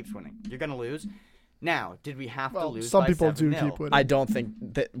 No one keeps winning. You're gonna lose. Now, did we have to lose? Some by people 7-0? do keep winning. I don't think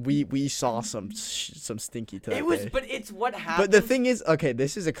that we saw some stinky today. It was, but it's what happened. But the thing is, okay,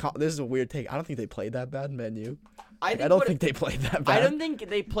 this is a weird take. I don't think they played that bad, Man U. I don't think they played that bad. I don't think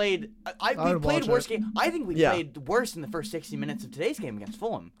they played. We played worse game. I think we played worse in the first 60 minutes of today's game against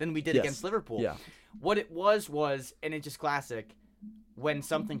Fulham than we did against Liverpool. Yeah. What it was, and it's just classic. When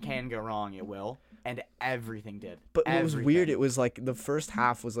something can go wrong, it will, and everything did. But what was weird, it was like the first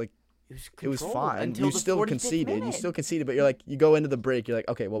half was like. It was fine. Until you the still 45th conceded. minute. You still conceded, but you're like, you go into the break, you're like,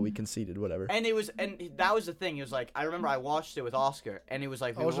 okay, well, we conceded, whatever. And that was the thing. It was like, I remember I watched it with Oscar, and it was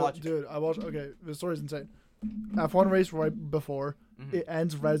like, Dude, I watched. Okay, the story's insane. F1 race right before it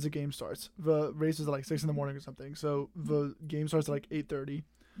ends right as the game starts. The race is at like 6 a.m. or something. So the game starts at like 8:30.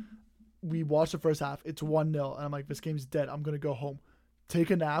 We watch the first half. It's 1-0, and I'm like, this game's dead. I'm gonna go home. Take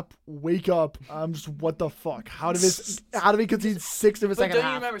a nap, wake up. I'm just, what the fuck? How did we concede 6 in the second half? But don't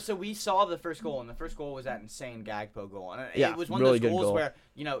you remember? So we saw the first goal, and the first goal was that insane Gagpo goal, and Yeah, it was one really of those good goals goal. where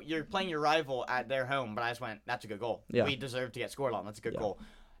you're playing your rival at their home, but I just went, that's a good goal. Yeah. We deserve to get scored on. That's a good goal.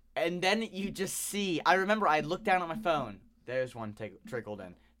 And then you just see. I remember I looked down at my phone. There's one trickled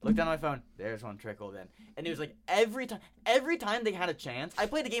in. Looked down at my phone. There's one trickled in. And it was like every time they had a chance. I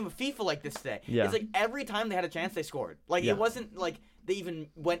played a game of FIFA like this today. Yeah. It's like every time they had a chance, they scored. Like it wasn't like they even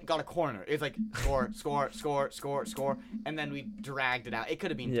got a corner. It was like score, score, score, score, score, and then we dragged it out. It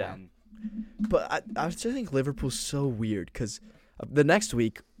could have been 10. But I just think Liverpool's so weird because the next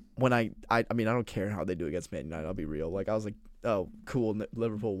week when I mean I don't care how they do against Man United. I'll be real. Like I was like, oh cool,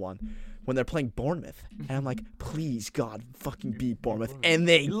 Liverpool won. When they're playing Bournemouth, and I'm like, please God, fucking beat Bournemouth, and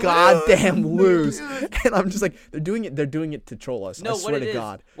they goddamn lose. And I'm just like, they're doing it to troll us. I swear to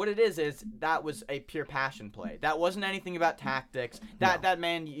God. What it is that was a pure passion play. That wasn't anything about tactics. That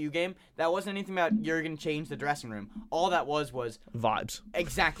Man U game, that wasn't anything about Jurgen changed the dressing room. All that was vibes.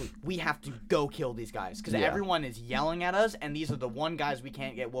 Exactly. We have to go kill these guys because everyone is yelling at us, and these are the one guys we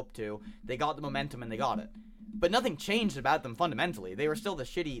can't get whooped to. They got the momentum and they got it. But nothing changed about them fundamentally. They were still the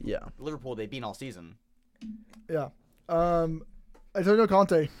shitty Liverpool they've been all season. Yeah. Antonio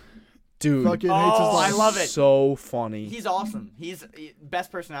Conte. Dude. Fucking hates his life. I love it. So funny. He's awesome. He's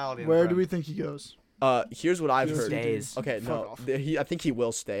best personality. Where do we think he goes? Here's what I've heard. Stays. Okay, no. I think he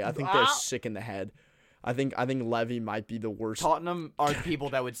will stay. I think they're sick in the head. I think Levy might be the worst. Tottenham are the people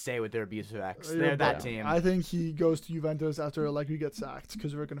that would stay with their abusive ex. They're that team. I think he goes to Juventus after Allegri gets sacked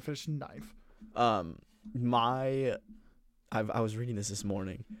because we're gonna finish 9th. I was reading this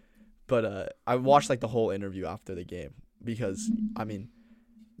morning, but I watched like the whole interview after the game because I mean,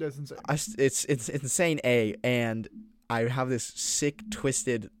 that's insane. It's insane. And I have this sick,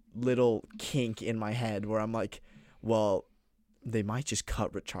 twisted little kink in my head where I'm like, well, they might just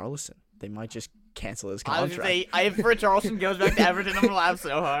cut Richarlison. They might just cancel his contract. I was gonna say, if Richarlison goes back to Everton, I'm gonna laugh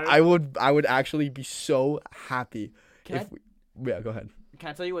so hard. I would actually be so happy if we. Yeah, go ahead. Can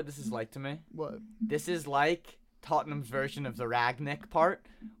I tell you what this is like to me? What? This is like Tottenham's version of the Ragnick part,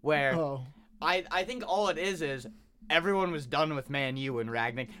 where I think all it is everyone was done with Man U and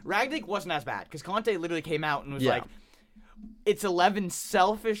Ragnick. Ragnick wasn't as bad because Conte literally came out and was like, it's 11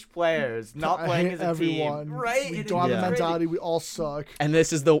 selfish players not I playing hate as a everyone. team, right? We And don't have it's a Yeah. mentality. We all suck. And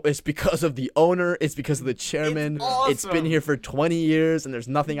it's because of the owner. It's because of the chairman. It's been awesome. here for 20 years, and there's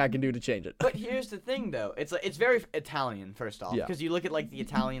nothing I can do to change it. But here's the thing, though. It's very Italian, first off, Yeah. because you look at like the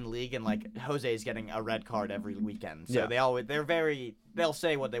Italian league, and like Jose's getting a red card every weekend, so Yeah. they'll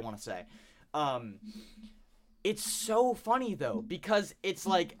say what they want to say. It's so funny though, because it's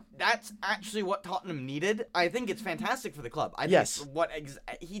like that's actually what Tottenham needed. I think it's fantastic for the club. I think Yes.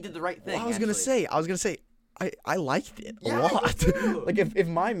 he did the right thing. Well, I was gonna say, I liked it a Yeah, lot. me too. Like if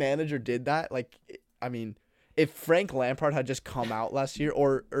my manager did that, like I mean, if Frank Lampard had just come out last year,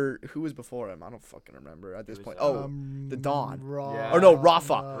 or who was before him, I don't fucking remember at this point. The Don. Yeah. Or no,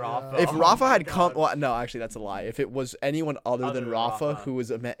 Rafa. Rafa. If Oh Rafa my had come, God. well, no, actually that's a lie. If it was anyone other Other than than Rafa, Rafa. who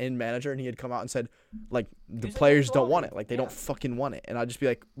was in manager, and he had come out and said, like, the He's like, players "It's don't want Robbie." it, like they Yeah. don't fucking want it, and I'd just be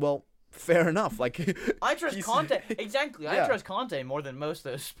like, well, fair enough. Like I trust he's- Conte exactly. Yeah. I trust Conte more than most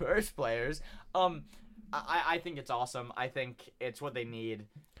of those Spurs players. I think it's awesome. I think it's what they need.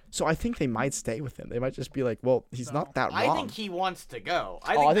 So I think they might stay with him. They might just be like, well, he's not that wrong. I think he wants to go.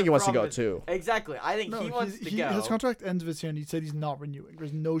 I think the he wants to problem go is- too. Exactly. I think he wants to go. His contract ends this year, and he said he's not renewing.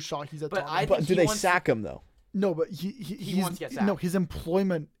 There's no shot he's at But Tottenham. I But think do he they wants sack him though? No, but he wants to get No, sacked. his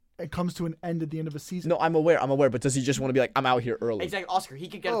employment it comes to an end at the end of the season. No, I'm aware. But does he just want to be like, I'm out here early? Exactly, Oscar. He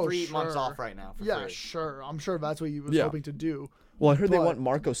could get Oh, 3 months sure. off right now for Yeah, free. sure. I'm sure that's what he was Yeah. hoping to do. Well, I heard they But- want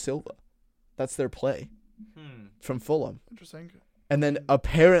Marco Silva. That's their play from Fulham. Interesting. And then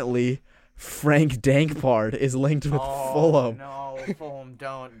apparently Frank Dankpard is linked with Fulham. No, Fulham,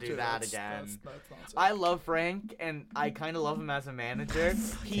 don't do Dude, that that's- again. that's nonsense. I love Frank, and I kind of love him as a manager.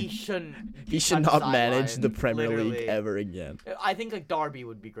 He shouldn't. He should touch not manage sideline, the Premier League literally. ever again. I think like Derby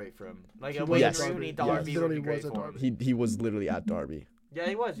would be great for him. Like a was Wayne at Rooney, Derby. Derby Yeah, would be literally great was at for him. Derby. He was literally at Derby. Yeah,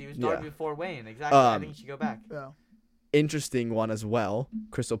 he was. He was Yeah. Derby before Wayne. Exactly. I Um, think he should go back. Yeah. Interesting one as well.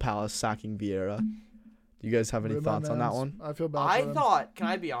 Crystal Palace sacking Vieira. Do you guys have any Rude my thoughts on that mans. one? I feel bad. I for him, thought. Can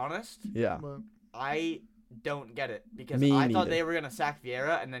I be honest? Yeah. but I don't get it because Me I thought neither. they were gonna sack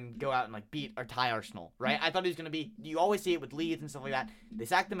Vieira and then go out and like beat or tie Arsenal, right? I thought he was gonna be. You always see it with Leeds and stuff like that. They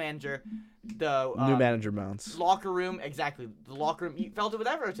sacked the manager. The New manager mounts. locker room, exactly. The locker room. You felt it with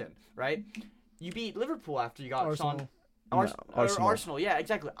Everton, right? You beat Liverpool after you got Arsenal. Sean. Arsenal. Arsenal, yeah,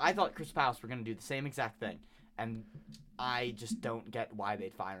 exactly. I thought Crystal Palace were gonna do the same exact thing, and I just don't get why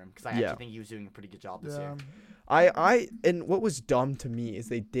they'd fire him because I Yeah. actually think he was doing a pretty good job this yeah. year. And what was dumb to me is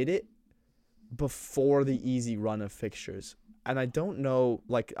they did it before the easy run of fixtures. And I don't know,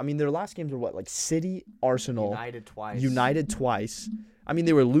 like, I mean, their last games were what, like City, Arsenal, United twice. twice. I mean,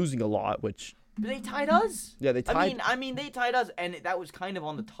 they were losing a lot, which, But they tied us. yeah, they tied. I mean, they tied us, and that was kind of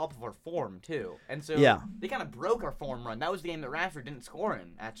on the top of our form too. And so Yeah. they kind of broke our form run. That was the game that Rashford didn't score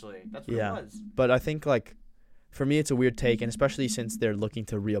in. Actually, that's what Yeah. it was. But I think, like, for me, it's a weird take, and especially since they're looking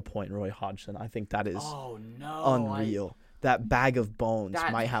to reappoint Roy Hodgson, I think that is Oh no! unreal. That bag of bones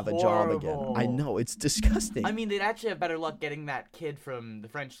That's might have a job again. horrible. I know, it's disgusting. I mean, they'd actually have better luck getting that kid from the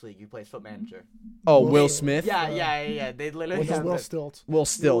French league who plays foot manager. oh, Will Will Smith. Smith? Yeah. They'd literally Which is have Will the- Stilt. Will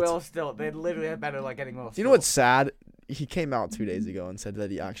Stilt. Will Stilt. They'd literally have better luck getting Will Stilt. You know what's sad? He came out 2 days ago and said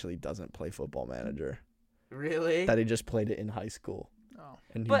that he actually doesn't play Football Manager. Really? That he just played it in high school. Oh.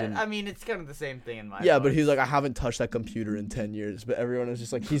 And he But didn't. I mean, it's kind of the same thing in my. Yeah, but books. he's like, I haven't touched that computer in 10 years. But everyone is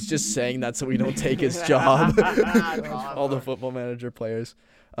just like, he's just saying that so we don't take his job. All the Football Manager players.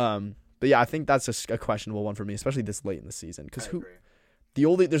 But yeah, I think that's a questionable one for me, especially this late in the season. Because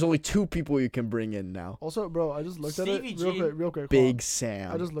there's only 2 people you can bring in now. Also, bro, I just looked at Stevie it G. real quick. hold Big on.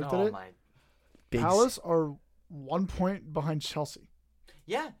 Sam. I just looked Oh at it. my. Big Palace are 1 point behind Chelsea.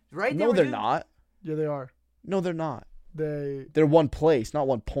 Yeah, right. No, were they're doing- not. Yeah, they are. No, they're not. They They're 1 place, not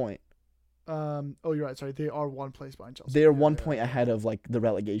 1 point. Oh, you're right. Sorry, they are 1 place behind Chelsea. They're Yeah, 1 yeah, point yeah. ahead of like the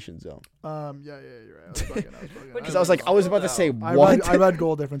relegation zone. Yeah, you're right. I was bugging. But Because I was like, I was about to say I what? read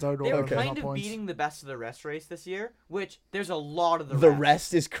goal difference. I read They were goal kind difference, of not points. beating the best of the rest race this year, which there's a lot of the The rest.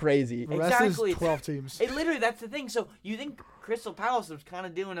 rest is crazy. The rest Exactly. is 12 teams. It literally, that's the thing. So you think Crystal Palace was kind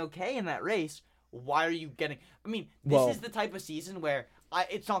of doing okay in that race? Why are you getting? I mean, this Well- is the type of season where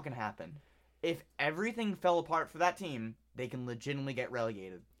it's not gonna happen. If everything fell apart for that team, they can legitimately get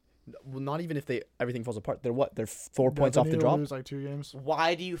relegated. Well, not even if everything falls apart. They're what? They're 4 Yeah, points they off need the to drop. lose like 2 games.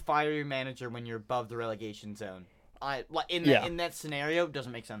 Why do you fire your manager when you're above the relegation zone? In Yeah. that scenario, it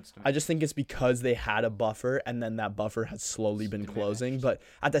doesn't make sense to me. I just think it's because they had a buffer, and then that buffer has slowly been closing. But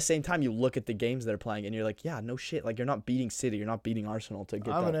at the same time, you look at the games they're playing, and you're like, yeah, no shit. Like, you're not beating City. You're not beating Arsenal to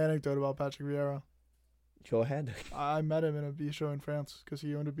get I have that. an anecdote about Patrick Vieira. Go ahead. I met him in a bistro in France because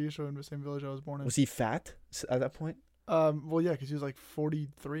he owned a bistro in the same village I was born in. Was he fat at that point? Well, yeah, because he was like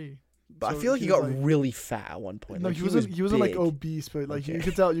 43. But So I feel like he was, got really fat at one point. No, Like, he wasn't like big. obese, but like Okay. you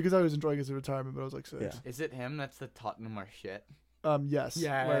could tell he was enjoying his retirement. But I was like 6. Yeah. Is it him that's the Tottenham are shit? Yes.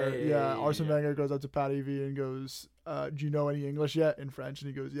 Yeah, Where, yeah. Arsene Wenger goes up to Patty V and goes, "Do you know any English yet?" In French, and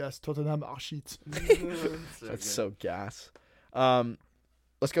he goes, "Yes, Tottenham are shit." That's so gas.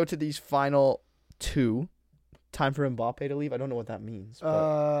 Let's go to these final 2. Time for Mbappe to leave. I don't know what that means.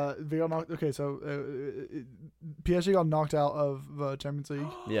 But They got knocked. Okay, so PSG got knocked out of the Champions League,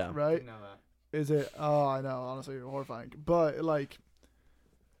 yeah. right? Know that. Is it? Oh, I know. Honestly, horrifying. But like,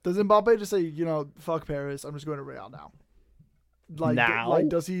 does Mbappe just say, fuck Paris? I'm just going to Real now. Like, Now?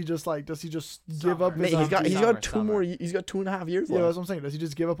 does he just give up? Summer. His Mate, he's Summer, got 2 summer. more. He's got 2.5 years Yeah, left. that's what I'm saying. Does he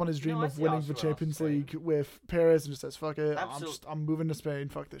just give up on his dream I of see winning also the Champions Spain. League with Paris and just says, "Fuck it, Absolute- I'm moving to Spain.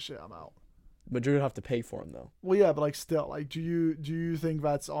 Fuck this shit, I'm out." Madrid would have to pay for him though. Well, yeah, but like still, like, do you think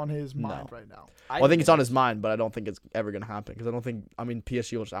that's on his mind No. right now? Well, I think it's on his mind, but I don't think it's ever gonna happen because I don't think. I mean,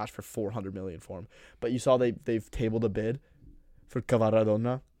 PSG will just ask for 400 million for him. But you saw they've tabled a bid for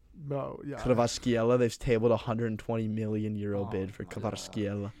Cavaradonna. No, yeah. Kvaratskhelia, they've tabled a 120 million euro Oh bid for my God.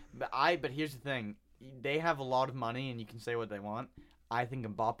 Kvaratskhelia. But here's the thing. They have a lot of money and you can say what they want. I think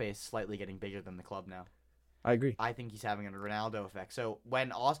Mbappe is slightly getting bigger than the club now. I agree. I think he's having a Ronaldo effect. So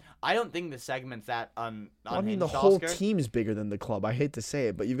when I don't think the segment's that Well, I mean, the whole team is bigger than the club. I hate to say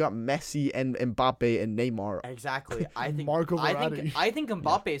it, but you've got Messi and Mbappe and Neymar. Exactly. I think Marco I Verratti. think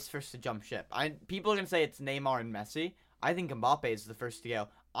Mbappe is first to jump ship. People are gonna say it's Neymar and Messi. I think Mbappe is the first to go.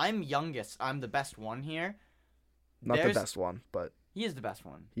 I'm youngest. I'm the best one here. Not There's- the best one, but He is the best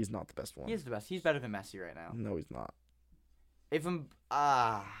one. he's not the best one. He is the best. He's better than Messi right now. No, he's not. If I'm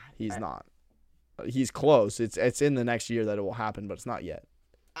He's not. He's close. It's in the next year that it will happen, but it's not yet.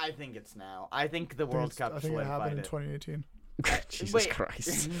 I think it's now. I think the World Cup I think it happened in solidified 2018. Jesus Wait.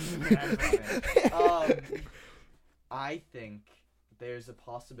 Christ. I think there's a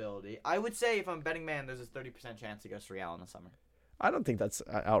possibility. I would say if I'm a betting man, there's a 30% chance he goes to Real in the summer. I don't think that's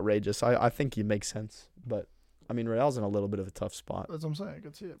outrageous. I think it makes sense, but I mean, Real's in a little bit of a tough spot. That's what I'm saying. I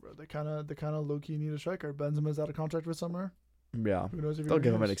could see it, bro. They kind of low key need a striker. Benzema's out of contract for summer. Yeah, Who knows if they'll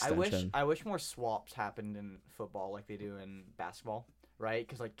give him an renews? extension. I wish more swaps happened in football like they do in basketball, right?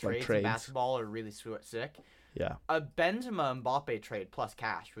 Because like trades in trades. basketball are really sick. Yeah, A Benzema Mbappe trade plus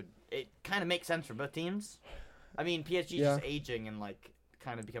cash it kind of makes sense for both teams. I mean, PSG Yeah. just aging and like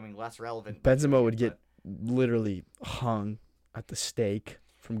kind of becoming less relevant. Benzema would get literally hung at the stake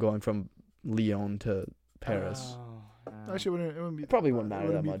from going from Lyon to Paris. Actually, it wouldn't be. Probably that wouldn't bad. matter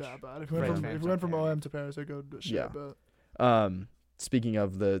It wouldn't that be much. that bad. If French we fans went from don't care. OM to Paris, I'd go to shit. Yeah. But Speaking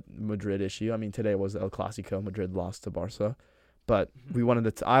of the Madrid issue, I mean, today was El Clasico. Madrid lost to Barca, but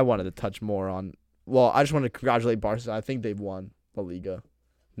I wanted to touch more on. Well, I just wanted to congratulate Barca. I think they've won La Liga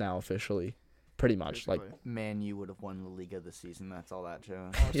now officially, pretty much. Like, basically. Man, you would have won La Liga this season. That's all that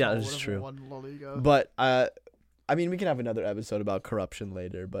shows. Yeah, Arsenal that's would've true. won La Liga. but I mean, we can have another episode about corruption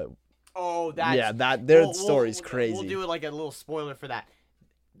later. But Oh, that's their story's crazy. We'll do like a little spoiler for that.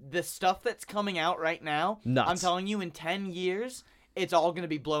 The stuff that's coming out right now, Nuts. I'm telling you, in 10 years, it's all going to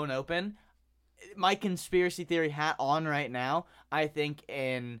be blown open. My conspiracy theory hat on right now, I think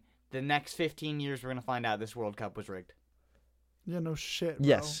in the next 15 years, we're going to find out this World Cup was rigged. Yeah, no shit. Bro.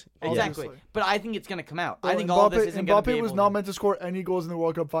 Yes, Exactly. Obviously. But I think it's going to come out. Bro, I think all Mbappe, this isn't going to be Mbappe was able not to... meant to score any goals in the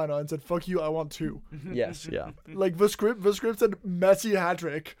World Cup final and said, "Fuck you, I want 2." yes, yeah. Like the script said Messi hat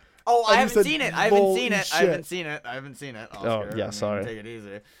trick. Oh, I And he haven't said, seen it. "Holy I haven't seen it. Oscar. Oh, yeah, I mean, sorry. Take it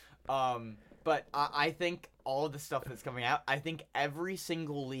easy. But I think all of the stuff that's coming out, I think every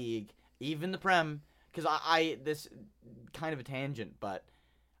single league, even the Prem, because this kind of a tangent, but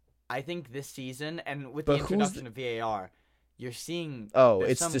I think this season and with the But who's introduction of VAR, you're seeing. Oh,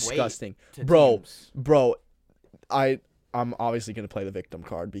 there's it's some weight disgusting, to bro. teams. Bro, I'm obviously gonna play the victim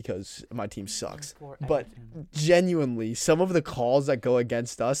card because my team sucks. Poor But Everton. genuinely, some of the calls that go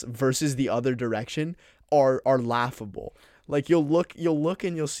against us versus the other direction are laughable. Like you'll look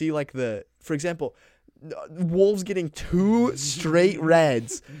and you'll see like for example, Wolves getting 2 straight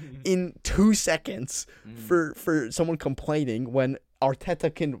reds in 2 seconds for someone complaining when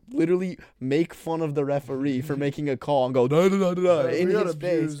Arteta can literally make fun of the referee for making a call and go da da da da in we got his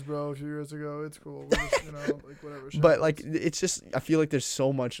face. abused, bro, a few years ago. It's cool. We're just, like whatever. shit But like happens. it's just I feel like there's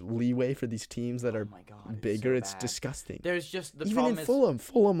so much leeway for these teams that Oh are my God, bigger. so It's bad. disgusting. There's just the Even problem in is.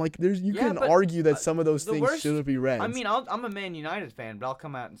 Fulham, like you Yeah, can but, argue that some of those the things worst- shouldn't be reds. I mean, I'm a Man United fan, but I'll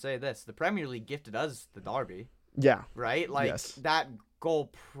come out and say this: the Premier League gifted us the derby, yeah, right? Like Yes. that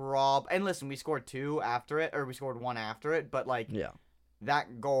goal and listen, we scored 2 after it, or we scored 1 after it, but like yeah.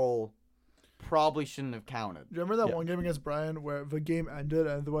 that goal probably shouldn't have counted. Do you remember that one game against Brian where the game ended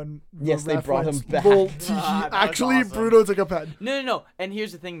and when Yes, they brought him back. Actually, awesome. Bruno took a pen. No. And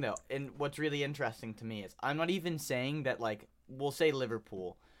here's the thing, though. And what's really interesting to me is I'm not even saying that, like, we'll say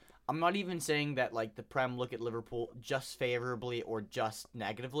Liverpool. I'm not even saying that, like, the Prem look at Liverpool just favorably or just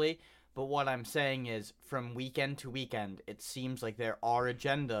negatively. But what I'm saying is from weekend to weekend, it seems like there are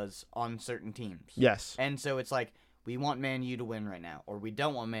agendas on certain teams. Yes. And so it's like, we want Man U to win right now, or we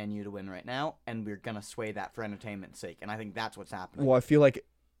don't want Man U to win right now, and we're going to sway that for entertainment's sake. And I think that's what's happening. Well, I feel like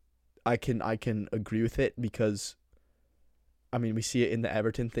I can agree with it because, I mean, we see it in the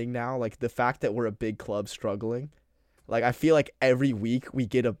Everton thing now. Like, the fact that we're a big club struggling, like, I feel like every week we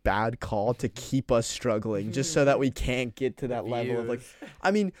get a bad call to keep us struggling just so that we can't get to that level of, like,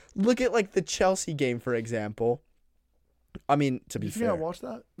 I mean, look at, like, the Chelsea game, for example. I mean, to be fair. Did you watch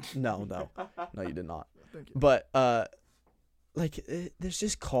that? No, you did not. Thank you. But, there's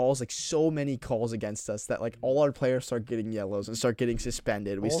just calls, like, so many calls against us that, like, all our players start getting yellows and start getting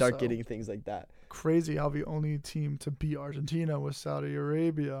suspended. We start getting things like that. Crazy how the only team to beat Argentina was Saudi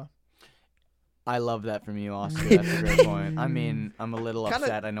Arabia. I love that from you, Oscar. That's a great point. I mean, I'm a little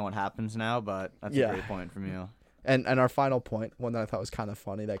upset. I know what happens now, but that's a great point from you. And our final point, one that I thought was kind of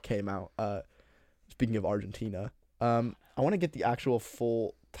funny that came out, speaking of Argentina, I want to get the actual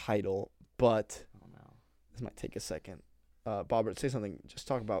full title, but this might take a second. Bobbert, say something. Just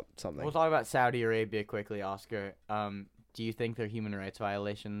talk about something. We'll talk about Saudi Arabia quickly, Oscar. Do you think their human rights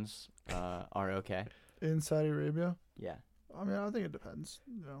violations are okay? In Saudi Arabia? Yeah. I mean, I think it depends.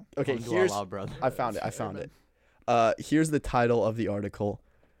 You know. Okay, brother. I found it. Here's the title of the article.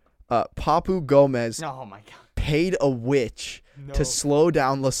 Papu Gomez Oh my God. paid a witch to slow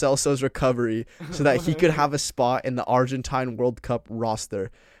down Lo Celso's recovery so that he could have a spot in the Argentine World Cup roster.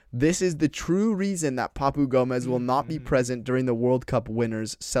 This is the true reason that Papu Gomez will not be present during the World Cup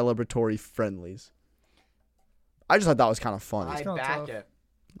winners' celebratory friendlies. I just thought that was kind of funny. I back it.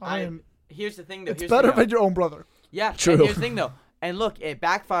 I mean, here's the thing, though. it's better than your own brother. Yeah, True. And here's the thing, though. And look, it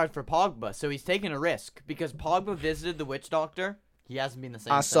backfired for Pogba, so he's taking a risk because Pogba visited the witch doctor. He hasn't been the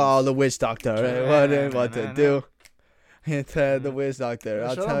same. I saw the witch doctor. What to do? He said the witch doctor.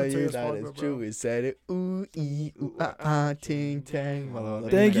 I'll tell you that it's true. He said it. Ooh, ee, ooh, ting, tang.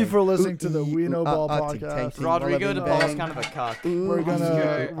 Thank you for listening to the We Know Ball podcast. Rodrigo de Paul is kind of a cuck. We're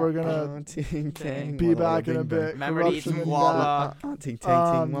gonna be back in a bit. Remember to eat some guava.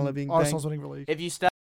 Arsenal's winning the league. If you step